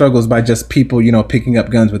armed struggles by just people, picking up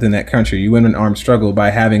guns within that country. You win an armed struggle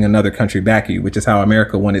by having another country back you, which is how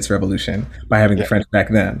America won its revolution, by having the French back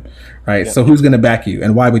them, right? So who's going to back you,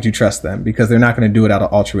 and why would you trust them? Because they're not going to do it out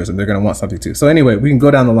of altruism. They're going to want something too. So anyway, we can go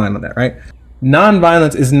down the line on that, right?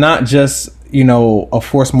 Nonviolence is not just, a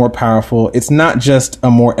force more powerful. It's not just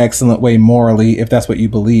a more excellent way morally, if that's what you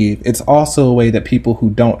believe. It's also a way that people who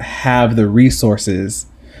don't have the resources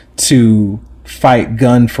to fight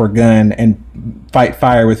gun for gun and fight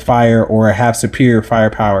fire with fire or have superior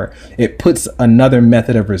firepower, it puts another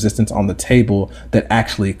method of resistance on the table that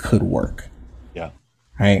actually could work. Yeah.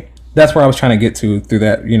 Right. That's where I was trying to get to through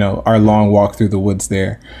that, our long walk through the woods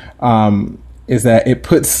there, is that it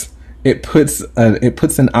puts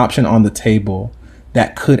an option on the table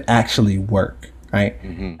that could actually work. Right.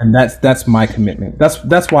 Mm-hmm. And that's my commitment.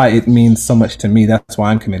 That's why it means so much to me. That's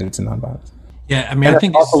why I'm committed to nonviolence. Yeah, I mean, and I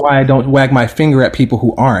think that's also why I don't wag my finger at people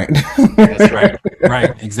who aren't. That's right.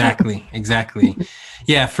 Right. Exactly.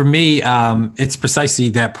 Yeah. For me, it's precisely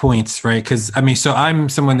that point, right? Because so I'm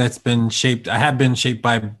someone that's I have been shaped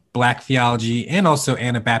by Black theology and also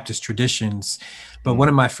Anabaptist traditions. But one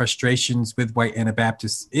of my frustrations with white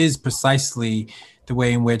Anabaptists is precisely the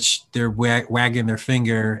way in which they're wagging their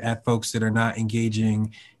finger at folks that are not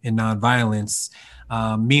engaging in nonviolence.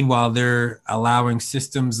 Meanwhile, they're allowing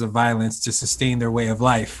systems of violence to sustain their way of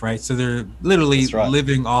life, right? So they're literally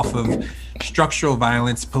living off of structural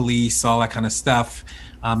violence, police, all that kind of stuff.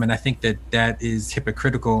 And I think that is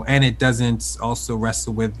hypocritical, and it doesn't also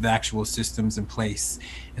wrestle with the actual systems in place.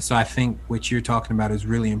 And so I think what you're talking about is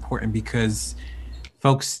really important, because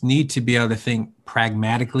folks need to be able to think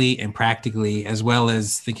pragmatically and practically, as well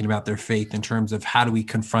as thinking about their faith in terms of how do we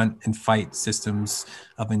confront and fight systems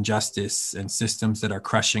of injustice and systems that are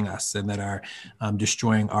crushing us and that are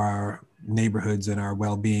destroying our neighborhoods and our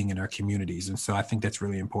well-being and our communities. And so I think that's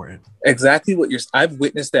really important. Exactly I've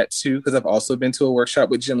witnessed that too, because I've also been to a workshop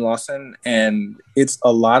with Jim Lawson, and it's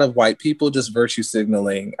a lot of white people just virtue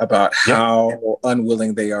signaling about how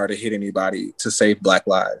unwilling they are to hit anybody to save Black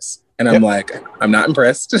lives. And I'm like, I'm not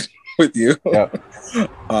impressed with you.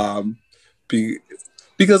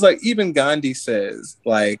 Because like even Gandhi says,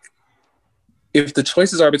 like, if the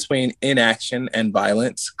choices are between inaction and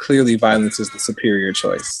violence, clearly violence is the superior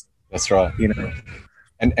choice. That's right.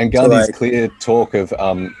 And Gandhi's clear talk of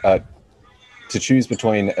to choose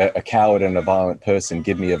between a coward and a violent person,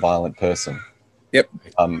 give me a violent person. Yep.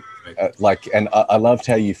 And I loved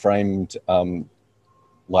how you framed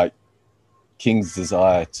like King's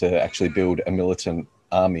desire to actually build a militant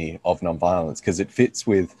army of nonviolence, because it fits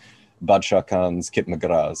with Badshah Khan's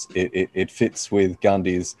Khitmatgarz. It fits with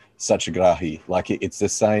Gandhi's Satyagrahi. Like it's the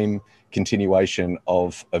same continuation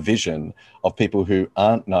of a vision of people who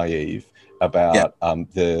aren't naive about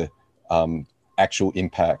the actual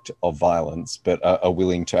impact of violence, but are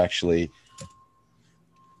willing to actually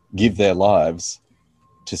give their lives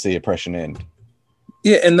to see oppression end.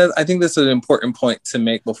 Yeah, and I think that's an important point to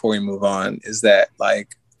make before we move on, is that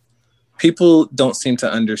like people don't seem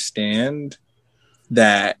to understand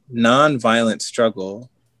that nonviolent struggle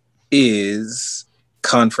is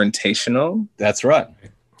confrontational. That's right.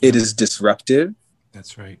 It is disruptive.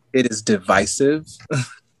 That's right. It is divisive.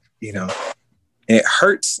 It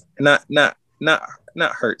hurts. Not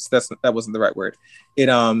hurts. That wasn't the right word. It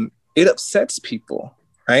upsets people,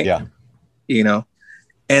 right? Yeah.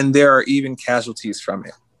 And there are even casualties from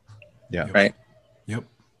it. Yeah. Right. Yep.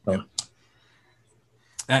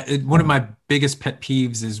 One of my biggest pet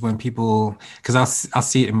peeves is when people, because I'll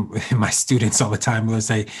see it in my students all the time, where they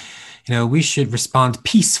say, we should respond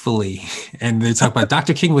peacefully. And they talk about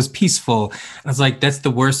Dr. King was peaceful. I was like, that's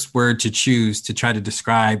the worst word to choose to try to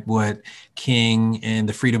describe what King and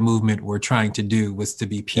the freedom movement were trying to do, was to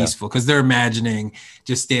be peaceful, because they're imagining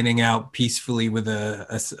just standing out peacefully with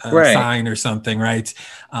a sign or something, right?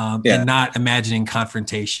 And not imagining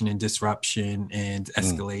confrontation and disruption and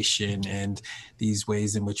escalation and these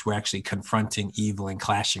ways in which we're actually confronting evil and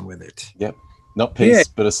clashing with it. Yep. Not peace,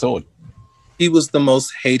 but a sword. He was the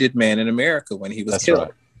most hated man in America when he was killed.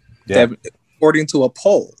 Right. Yeah. According to a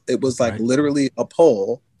poll, it was like literally a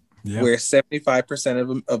poll where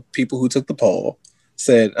 75% of people who took the poll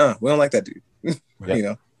said, we don't like that dude.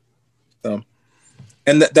 So,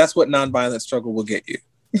 and that's what nonviolent struggle will get you.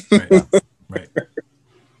 Right.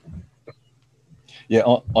 Yeah,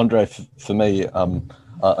 Andre, for me,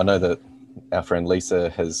 I know that our friend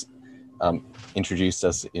Lisa has introduced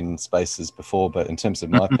us in spaces before, but in terms of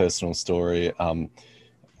my personal story,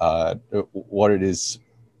 what it is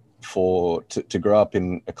to grow up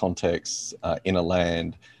in a context in a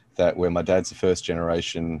land where my dad's the first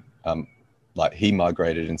generation, like he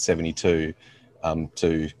migrated in 72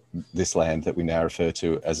 to this land that we now refer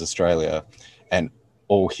to as Australia, and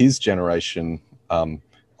all his generation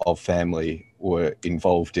of family were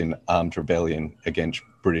involved in armed rebellion against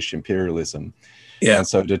British imperialism. Yeah. And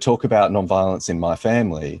so to talk about nonviolence in my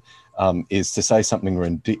family is to say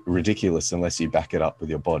something ridiculous unless you back it up with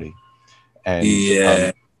your body.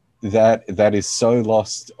 And that is so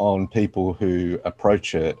lost on people who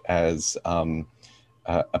approach it as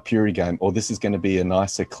a purity game, or this is going to be a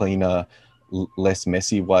nicer, cleaner, less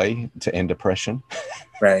messy way to end oppression.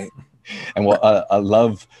 Right. And what I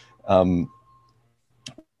love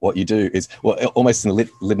what you do is, well, almost in the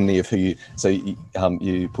litany of who you, so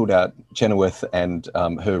you pulled out Chenoweth and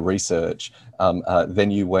her research, then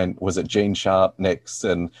you went, was it Gene Sharp next?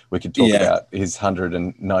 And we could talk about his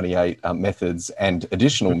 198 methods and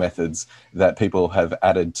additional methods that people have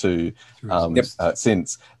added to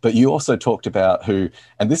since. But you also talked about who,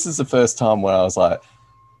 and this is the first time where I was like,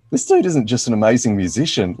 this dude isn't just an amazing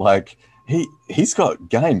musician, like he's got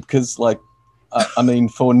game, because like, I mean,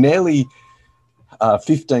 for nearly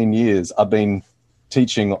 15 years, I've been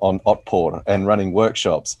teaching on Otport and running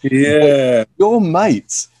workshops. Yeah. You're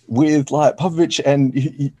mates with like Popovich, and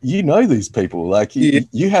you know these people. Like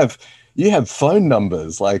you have phone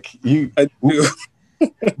numbers. Like I do.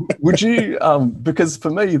 Would you? Because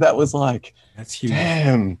for me, that was like, that's huge.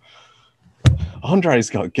 Damn, Andre's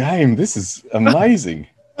got game. This is amazing.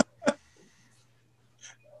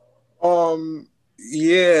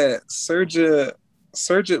 Yeah, Sergio,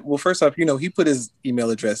 well, first off, he put his email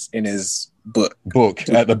address in his book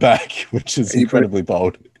at the back, which is incredibly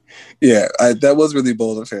bold. Yeah, that was really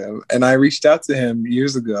bold of him. And I reached out to him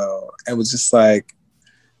years ago and was just like,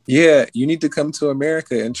 yeah, you need to come to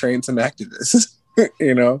America and train some activists,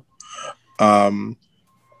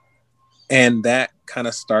 and that kind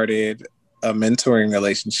of started a mentoring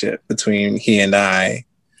relationship between he and I.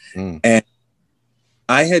 And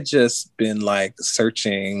I had just been like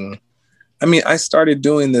searching. I mean, I started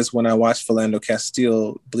doing this when I watched Philando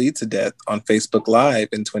Castile bleed to death on Facebook Live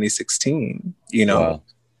in 2016, wow.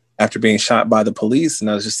 After being shot by the police. And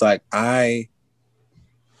I was just like, I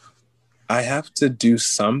have to do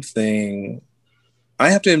something. I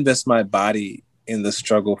have to invest my body in the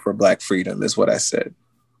struggle for Black freedom, is what I said,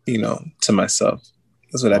 to myself.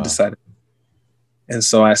 That's what I decided. And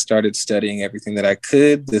so I started studying everything that I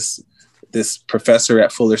could. This professor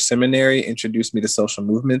at Fuller Seminary introduced me to social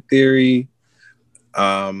movement theory.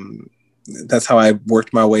 That's how I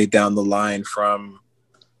worked my way down the line from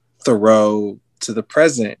Thoreau to the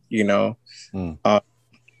present,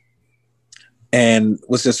 and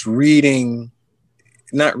was just reading,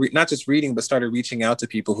 not just reading, but started reaching out to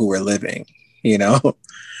people who were living,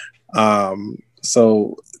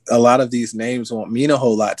 so a lot of these names won't mean a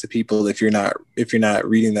whole lot to people if you're not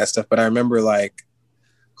reading that stuff. But I remember, like,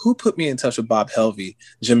 who put me in touch with Bob Helvey?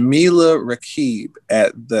 Jamila Rakib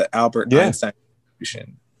at the Albert Einstein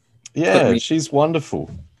Institution. Yeah, she's wonderful.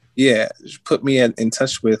 Yeah, she put me in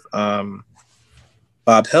touch with Bob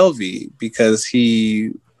Helvey because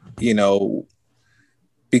he,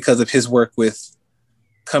 because of his work with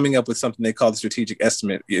coming up with something they call the strategic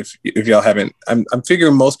estimate. If y'all haven't, I'm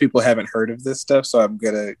figuring most people haven't heard of this stuff, so I'm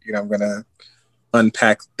gonna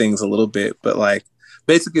unpack things a little bit. But like,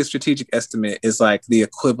 basically, a strategic estimate is like the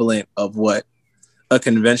equivalent of what a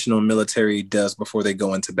conventional military does before they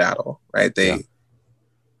go into battle, right?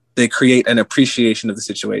 They create an appreciation of the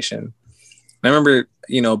situation. And I remember,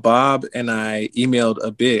 Bob and I emailed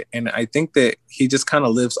a bit, and I think that he just kind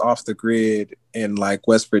of lives off the grid in like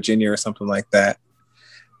West Virginia or something like that.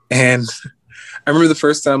 And I remember the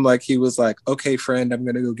first time, like, he was like, okay, friend, I'm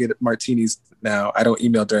going to go get martinis now. I don't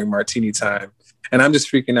email during martini time. And I'm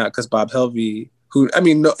just freaking out because Bob Helvey, who, I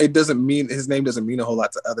mean, no, it doesn't mean, his name doesn't mean a whole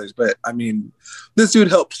lot to others, but I mean, this dude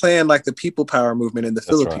helped plan like the people power movement in the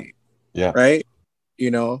Philippines. Right. Yeah. Right.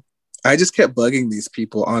 I just kept bugging these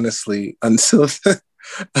people, honestly, until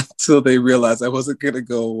they realized I wasn't going to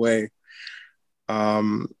go away.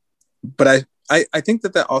 But I think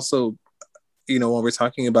that also, when we're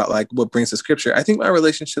talking about like what brings the scripture, I think my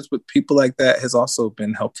relationships with people like that has also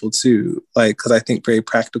been helpful too. Like, cause I think very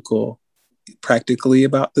practically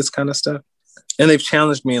about this kind of stuff. And they've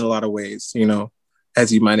challenged me in a lot of ways,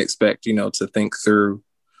 as you might expect, to think through,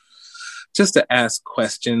 just to ask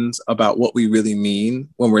questions about what we really mean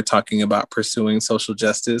when we're talking about pursuing social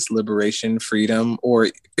justice, liberation, freedom, or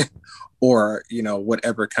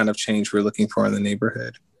whatever kind of change we're looking for in the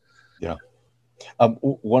neighborhood. Yeah.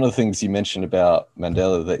 One of the things you mentioned about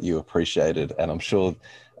Mandela that you appreciated, and I'm sure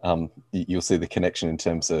you'll see the connection in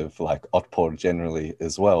terms of like Otpor generally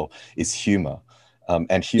as well, is humor,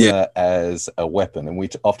 and humor as a weapon. And we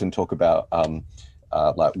often talk about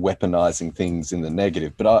like weaponizing things in the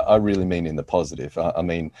negative, but I really mean in the positive. I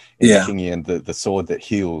mean, in the Kingian, the sword that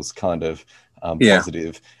heals kind of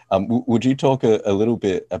positive. Would you talk a little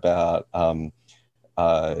bit about, I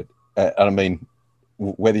mean,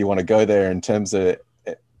 whether you want to go there in terms of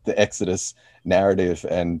the Exodus narrative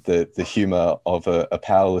and the humor of a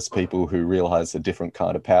powerless people who realize a different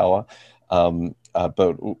kind of power,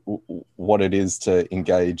 but what it is to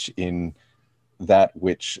engage in that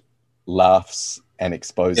which laughs and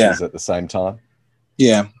exposes at the same time?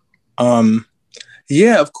 Yeah.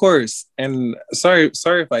 Yeah, of course. And sorry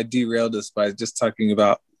if I derailed us by just talking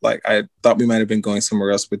about, like, I thought we might have been going somewhere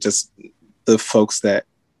else with just the folks that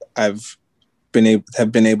have been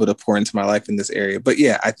able to pour into my life in this area. But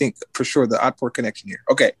yeah, I think for sure the Otpor connection here.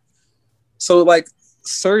 Okay. So like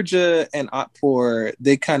Serja and Otpor,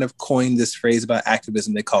 they kind of coined this phrase about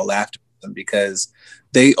activism they call laughtivism, because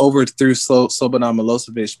they overthrew Slobodan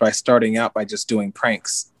Milosevic by starting out by just doing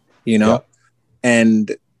pranks, you know? Yeah.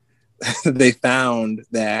 And they found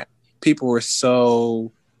that people were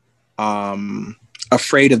so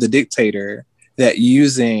afraid of the dictator that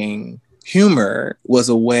using humor was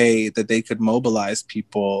a way that they could mobilize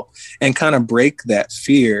people and kind of break that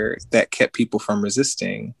fear that kept people from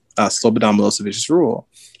resisting Slobodan Milosevic's rule.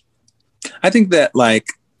 I think that, like,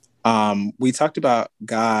 we talked about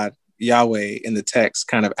God, Yahweh, in the text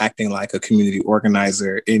kind of acting like a community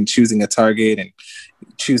organizer in choosing a target and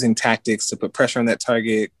choosing tactics to put pressure on that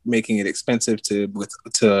target, making it expensive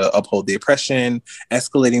to uphold the oppression,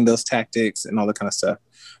 escalating those tactics and all that kind of stuff.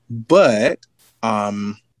 But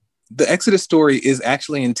the Exodus story is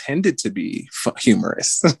actually intended to be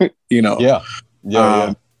humorous, you know?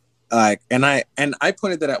 Yeah. Like, and I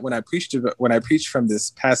pointed that out when I preached from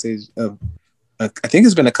this passage of, I think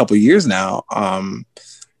it's been a couple of years now.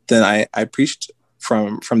 Then I preached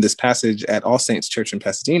from this passage at All Saints Church in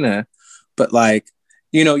Pasadena. But like,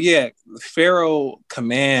 you know, Pharaoh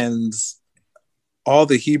commands all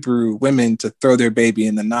the Hebrew women to throw their baby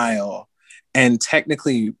in the Nile, and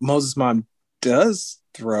technically Moses' mom does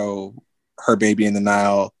throw her baby in the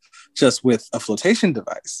Nile just with a flotation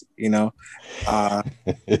device, you know? And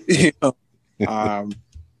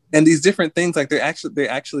these different things, like there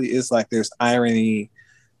actually is, like, there's irony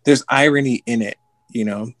in it, you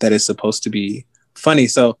know, that is supposed to be funny.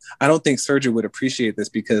 So I don't think Serja would appreciate this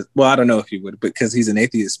because, well, I don't know if he would, because he's an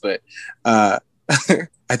atheist, but I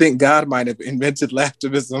think God might have invented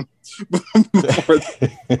laughtivism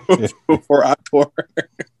before Otpor.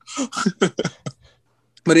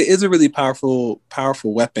 But it is a really powerful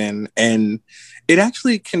weapon, and it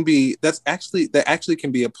actually can be that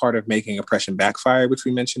can be a part of making oppression backfire, which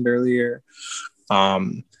we mentioned earlier.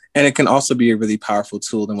 And it can also be a really powerful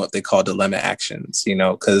tool in what they call dilemma actions, you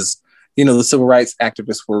know, because, you know, the civil rights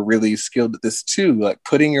activists were really skilled at this too, like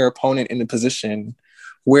putting your opponent in a position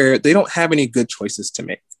where they don't have any good choices to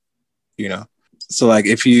make, you know? So like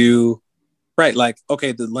like,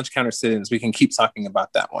 okay, the lunch counter sit-ins, we can keep talking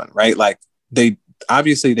about that one, right? Like they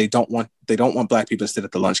don't want Black people to sit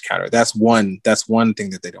at the lunch counter. That's one thing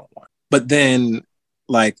that they don't want. But then,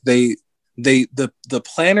 like, the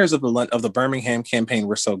planners of the Birmingham campaign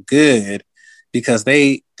were so good because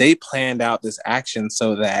they planned out this action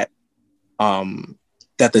so that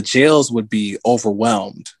that the jails would be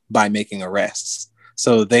overwhelmed by making arrests.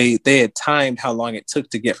 So they had timed how long it took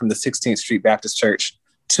to get from the 16th Street Baptist Church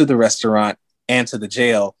to the restaurant and to the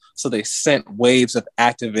jail. So they sent waves of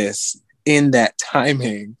activists in that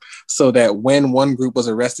timing so that when one group was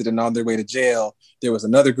arrested and on their way to jail, there was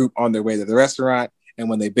another group on their way to the restaurant. And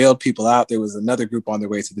when they bailed people out, there was another group on their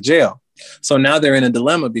way to the jail. So now they're in a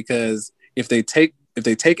dilemma, because if they take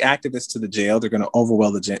activists to the jail, they're going to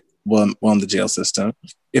overwhelm the jail system.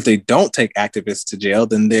 If they don't take activists to jail,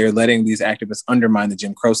 then they're letting these activists undermine the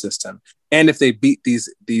Jim Crow system. And if they beat these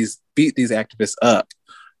activists up,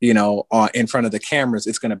 you know, in front of the cameras,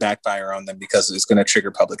 it's going to backfire on them because it's going to trigger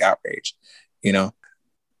public outrage. You know,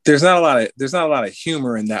 there's not a lot of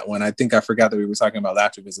humor in that one. I think I forgot that we were talking about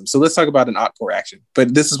activism. So let's talk about an Otpor action.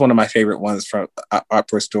 But this is one of my favorite ones from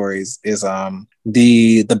Otpor stories is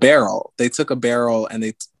the barrel. They took a barrel and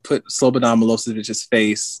they put Slobodan Milosevic's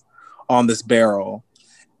face on this barrel,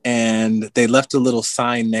 and they left a little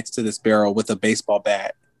sign next to this barrel with a baseball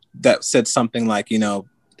bat that said something like, you know,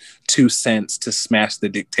 2 cents to smash the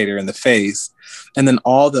dictator in the face. And then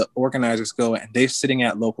all the organizers go, and they're sitting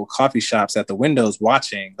at local coffee shops at the windows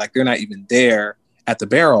watching, like they're not even there at the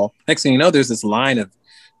barrel. Next thing you know, there's this line of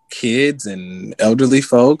kids and elderly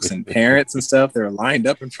folks and parents and stuff. They're lined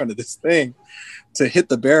up in front of this thing to hit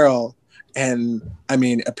the barrel. And I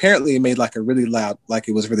mean, apparently it made like a really loud, like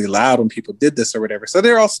it was really loud when people did this or whatever. So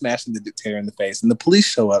they're all smashing the dictator in the face, and the police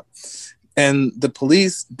show up, and the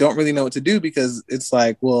police don't really know what to do, because it's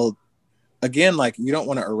like, well, again, like you don't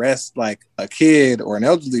want to arrest like a kid or an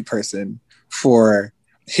elderly person for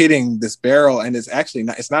hitting this barrel, and it's actually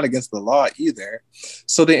not, it's not against the law either.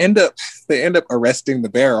 So they end up arresting the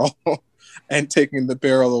barrel and taking the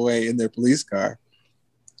barrel away in their police car.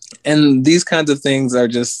 And these kinds of things are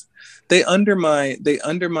just, they undermine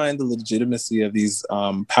the legitimacy of these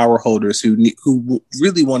power holders who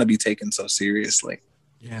really want to be taken so seriously.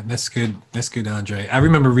 Yeah, that's good. That's good, Andre. I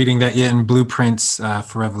remember reading that in Blueprints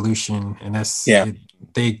for Revolution, and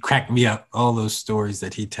they crack me up. All those stories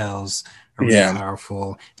that he tells are really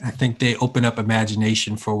powerful. I think they open up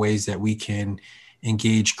imagination for ways that we can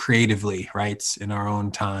engage creatively, right, in our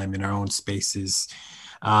own time, in our own spaces.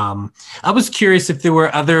 I was curious if there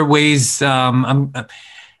were other ways.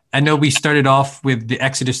 I know we started off with the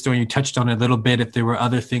Exodus story. You touched on it a little bit. If there were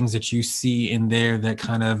other things that you see in there that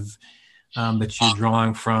kind of that you're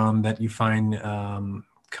drawing from, that you find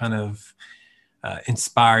kind of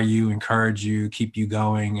inspire you, encourage you, keep you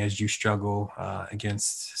going as you struggle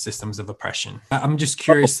against systems of oppression. I'm just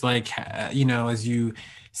curious, like, you know, as you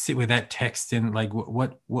sit with that text, and like,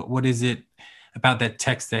 what is it about that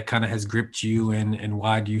text that kind of has gripped you, and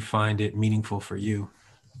why do you find it meaningful for you?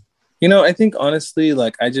 You know, I think honestly,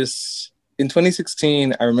 like in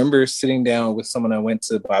 2016, I remember sitting down with someone I went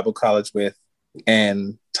to Bible college with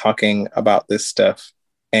and talking about this stuff.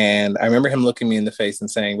 And I remember him looking me in the face and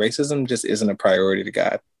saying, racism just isn't a priority to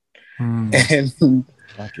God. And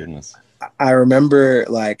my goodness. I remember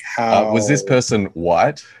like how... was this person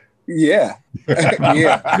white? Yeah.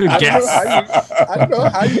 Yeah. I don't know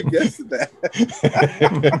how you guessed that.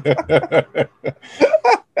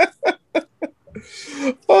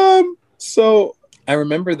 So I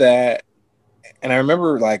remember that, and I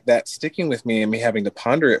remember like that sticking with me and me having to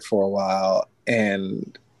ponder it for a while.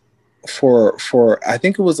 And for I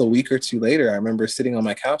think it was a week or two later, I remember sitting on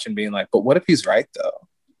my couch and being like, but what if he's right though?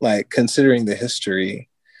 Like, considering the history,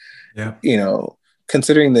 you know,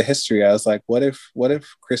 considering the history, I was like, what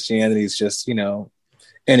if Christianity is just, you know,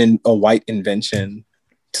 a white invention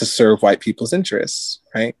to serve white people's interests,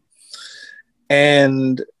 right?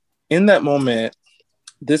 And in that moment,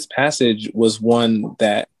 this passage was one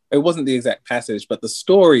that, it wasn't the exact passage, but the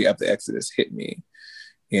story of the Exodus hit me,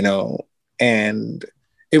 you know, and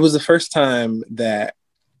it was the first time that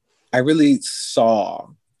I really saw,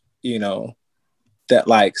 you know, that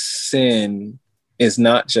like sin is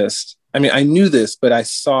not just, I mean, I knew this, but I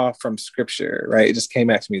saw from scripture, right? It just came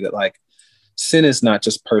back to me that like sin is not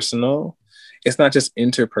just personal. It's not just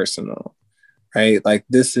interpersonal, right? Like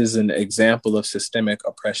this is an example of systemic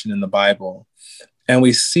oppression in the Bible. And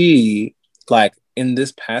we see like in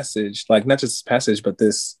this passage, like not just this passage, but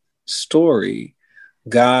this story,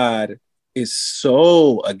 God is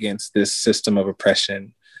so against this system of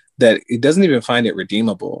oppression that it doesn't even find it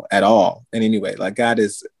redeemable at all in any way. Like God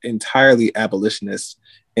is entirely abolitionist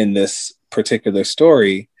in this particular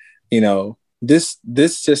story. You know, this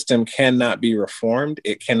system cannot be reformed.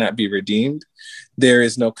 It cannot be redeemed. There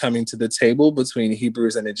is no coming to the table between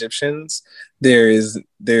Hebrews and Egyptians. There's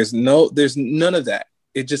none of that.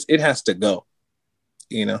 It has to go,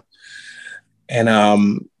 you know?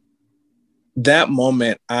 And that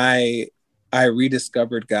moment, I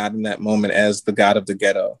rediscovered God in that moment as the God of the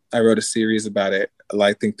ghetto. I wrote a series about it,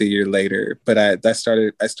 I think the year later, but I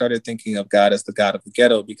started thinking of God as the God of the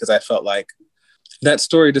ghetto because I felt like that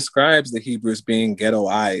story describes the Hebrews being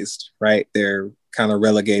ghettoized, right? They're kind of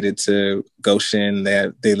relegated to Goshen.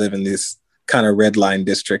 They live in this kind of red line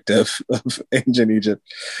district of ancient Egypt.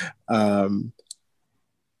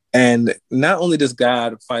 And not only does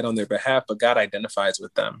God fight on their behalf, but God identifies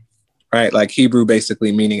with them, right? Like Hebrew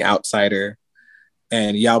basically meaning outsider,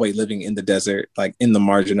 and Yahweh living in the desert, like in the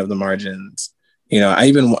margin of the margins. You know,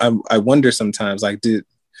 I wonder sometimes, like, the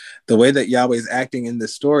way that Yahweh is acting in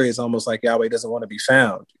this story is almost like Yahweh doesn't want to be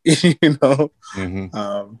found, you know,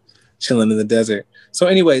 chilling in the desert. So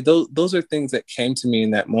anyway, those are things that came to me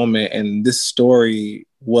in that moment. And this story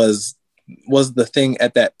was the thing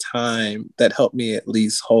at that time that helped me at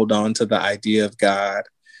least hold on to the idea of God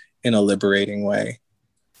in a liberating way.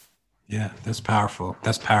 Yeah, that's powerful.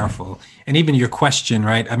 That's powerful. And even your question,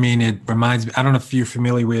 right? I mean, it reminds me, I don't know if you're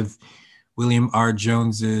familiar with William R.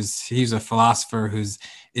 Jones's, he's a philosopher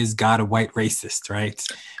is God a white racist, right?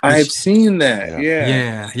 I've seen that.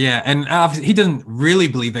 Yeah. And he doesn't really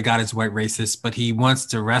believe that God is white racist, but he wants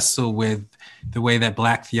to wrestle with the way that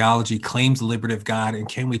Black theology claims the liberative God, and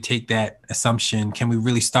can we take that assumption? Can we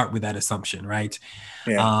really start with that assumption, right?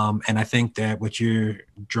 Yeah. And I think that what you're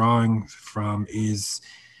drawing from is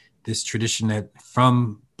this tradition that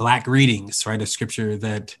from Black readings, right, of scripture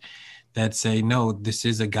that say, no, this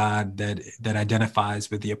is a God that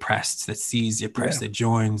identifies with the oppressed, that sees the oppressed, that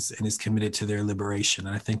joins and is committed to their liberation.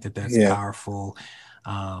 And I think that that's powerful.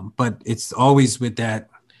 But it's always with that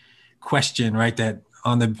question, right, that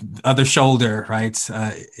on the other shoulder, right,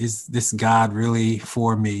 is this God really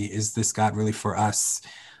for me? Is this God really for us?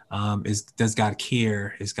 Does God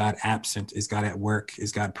care? Is God absent? Is God at work?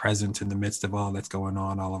 Is God present in the midst of all that's going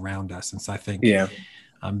on all around us? And so I think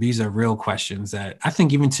these are real questions that I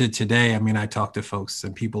think even to today, I mean, I talk to folks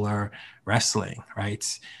and people are wrestling, right,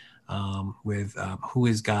 with who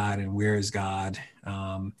is God and where is God?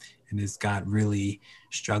 And is God really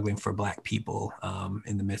struggling for Black people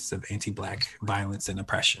in the midst of anti-Black violence and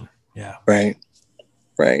oppression? Yeah. Right.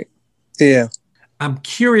 Yeah. I'm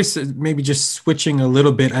curious, maybe just switching a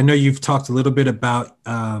little bit. I know you've talked a little bit about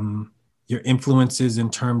your influences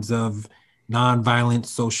in terms of nonviolent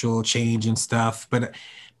social change and stuff, but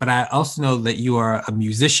I also know that you are a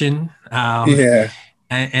musician.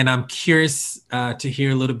 And I'm curious to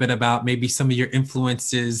hear a little bit about maybe some of your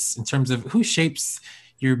influences in terms of who shapes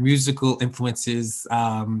your musical influences.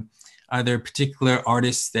 Are there particular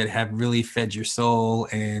artists that have really fed your soul?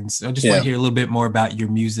 And so I just want to hear a little bit more about your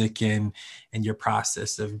music and your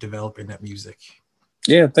process of developing that music.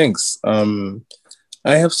 Yeah, thanks.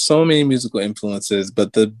 I have so many musical influences,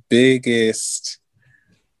 but the biggest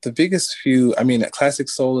few, I mean, classic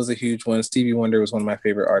soul is a huge one. Stevie Wonder was one of my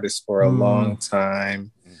favorite artists for a long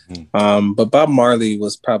time. But Bob Marley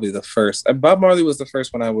was probably the first. Bob Marley was the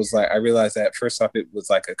first one I was like, I realized that first off, it was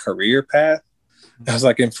like a career path. I was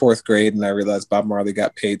like in 4th grade and I realized Bob Marley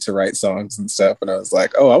got paid to write songs and stuff. And I was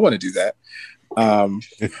like, oh, I want to do that.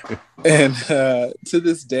 And to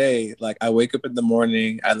this day, like I wake up in the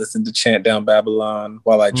morning, I listen to Chant Down Babylon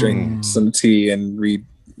while I drink some tea and read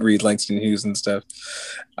Langston Hughes and stuff.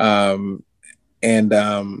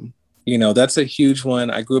 You know, that's a huge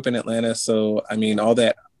one. I grew up in Atlanta. So, I mean, all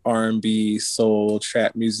that R&B, soul,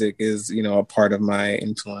 trap music is, you know, a part of my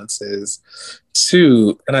influences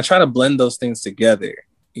too. And I try to blend those things together,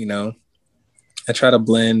 you know. I try to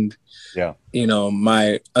blend, you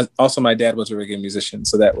know, also my dad was a reggae musician.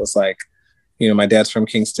 So that was like, you know, my dad's from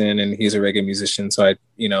Kingston and he's a reggae musician. So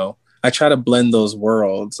I try to blend those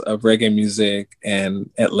worlds of reggae music and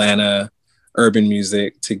Atlanta urban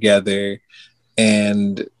music together,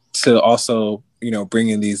 and to also, you know, bring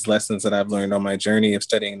in these lessons that I've learned on my journey of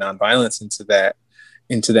studying nonviolence into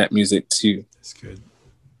that music too. That's good.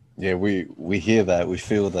 Yeah, we hear that, we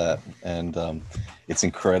feel that, and it's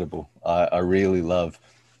incredible. I really love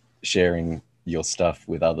sharing your stuff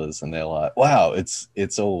with others, and they're like, "Wow, it's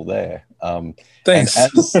all there." Thanks.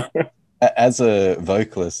 And as a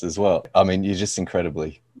vocalist as well, I mean, you're just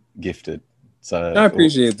incredibly gifted. So I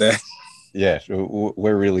appreciate that. Yeah,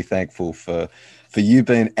 we're really thankful for you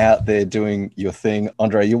being out there doing your thing.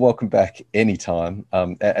 Andre, you're welcome back anytime.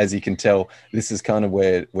 As you can tell, this is kind of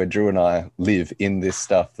where Drew and I live, in this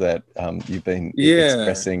stuff that you've been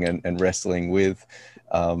expressing and wrestling with.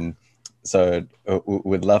 So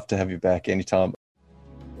we'd love to have you back anytime.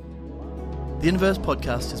 The Inverse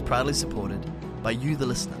podcast is proudly supported by you, the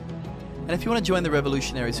listener. And if you want to join the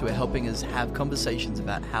revolutionaries who are helping us have conversations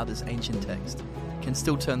about how this ancient text can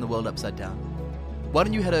still turn the world upside down, why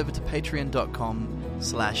don't you head over to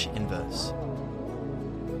patreon.com/inverse.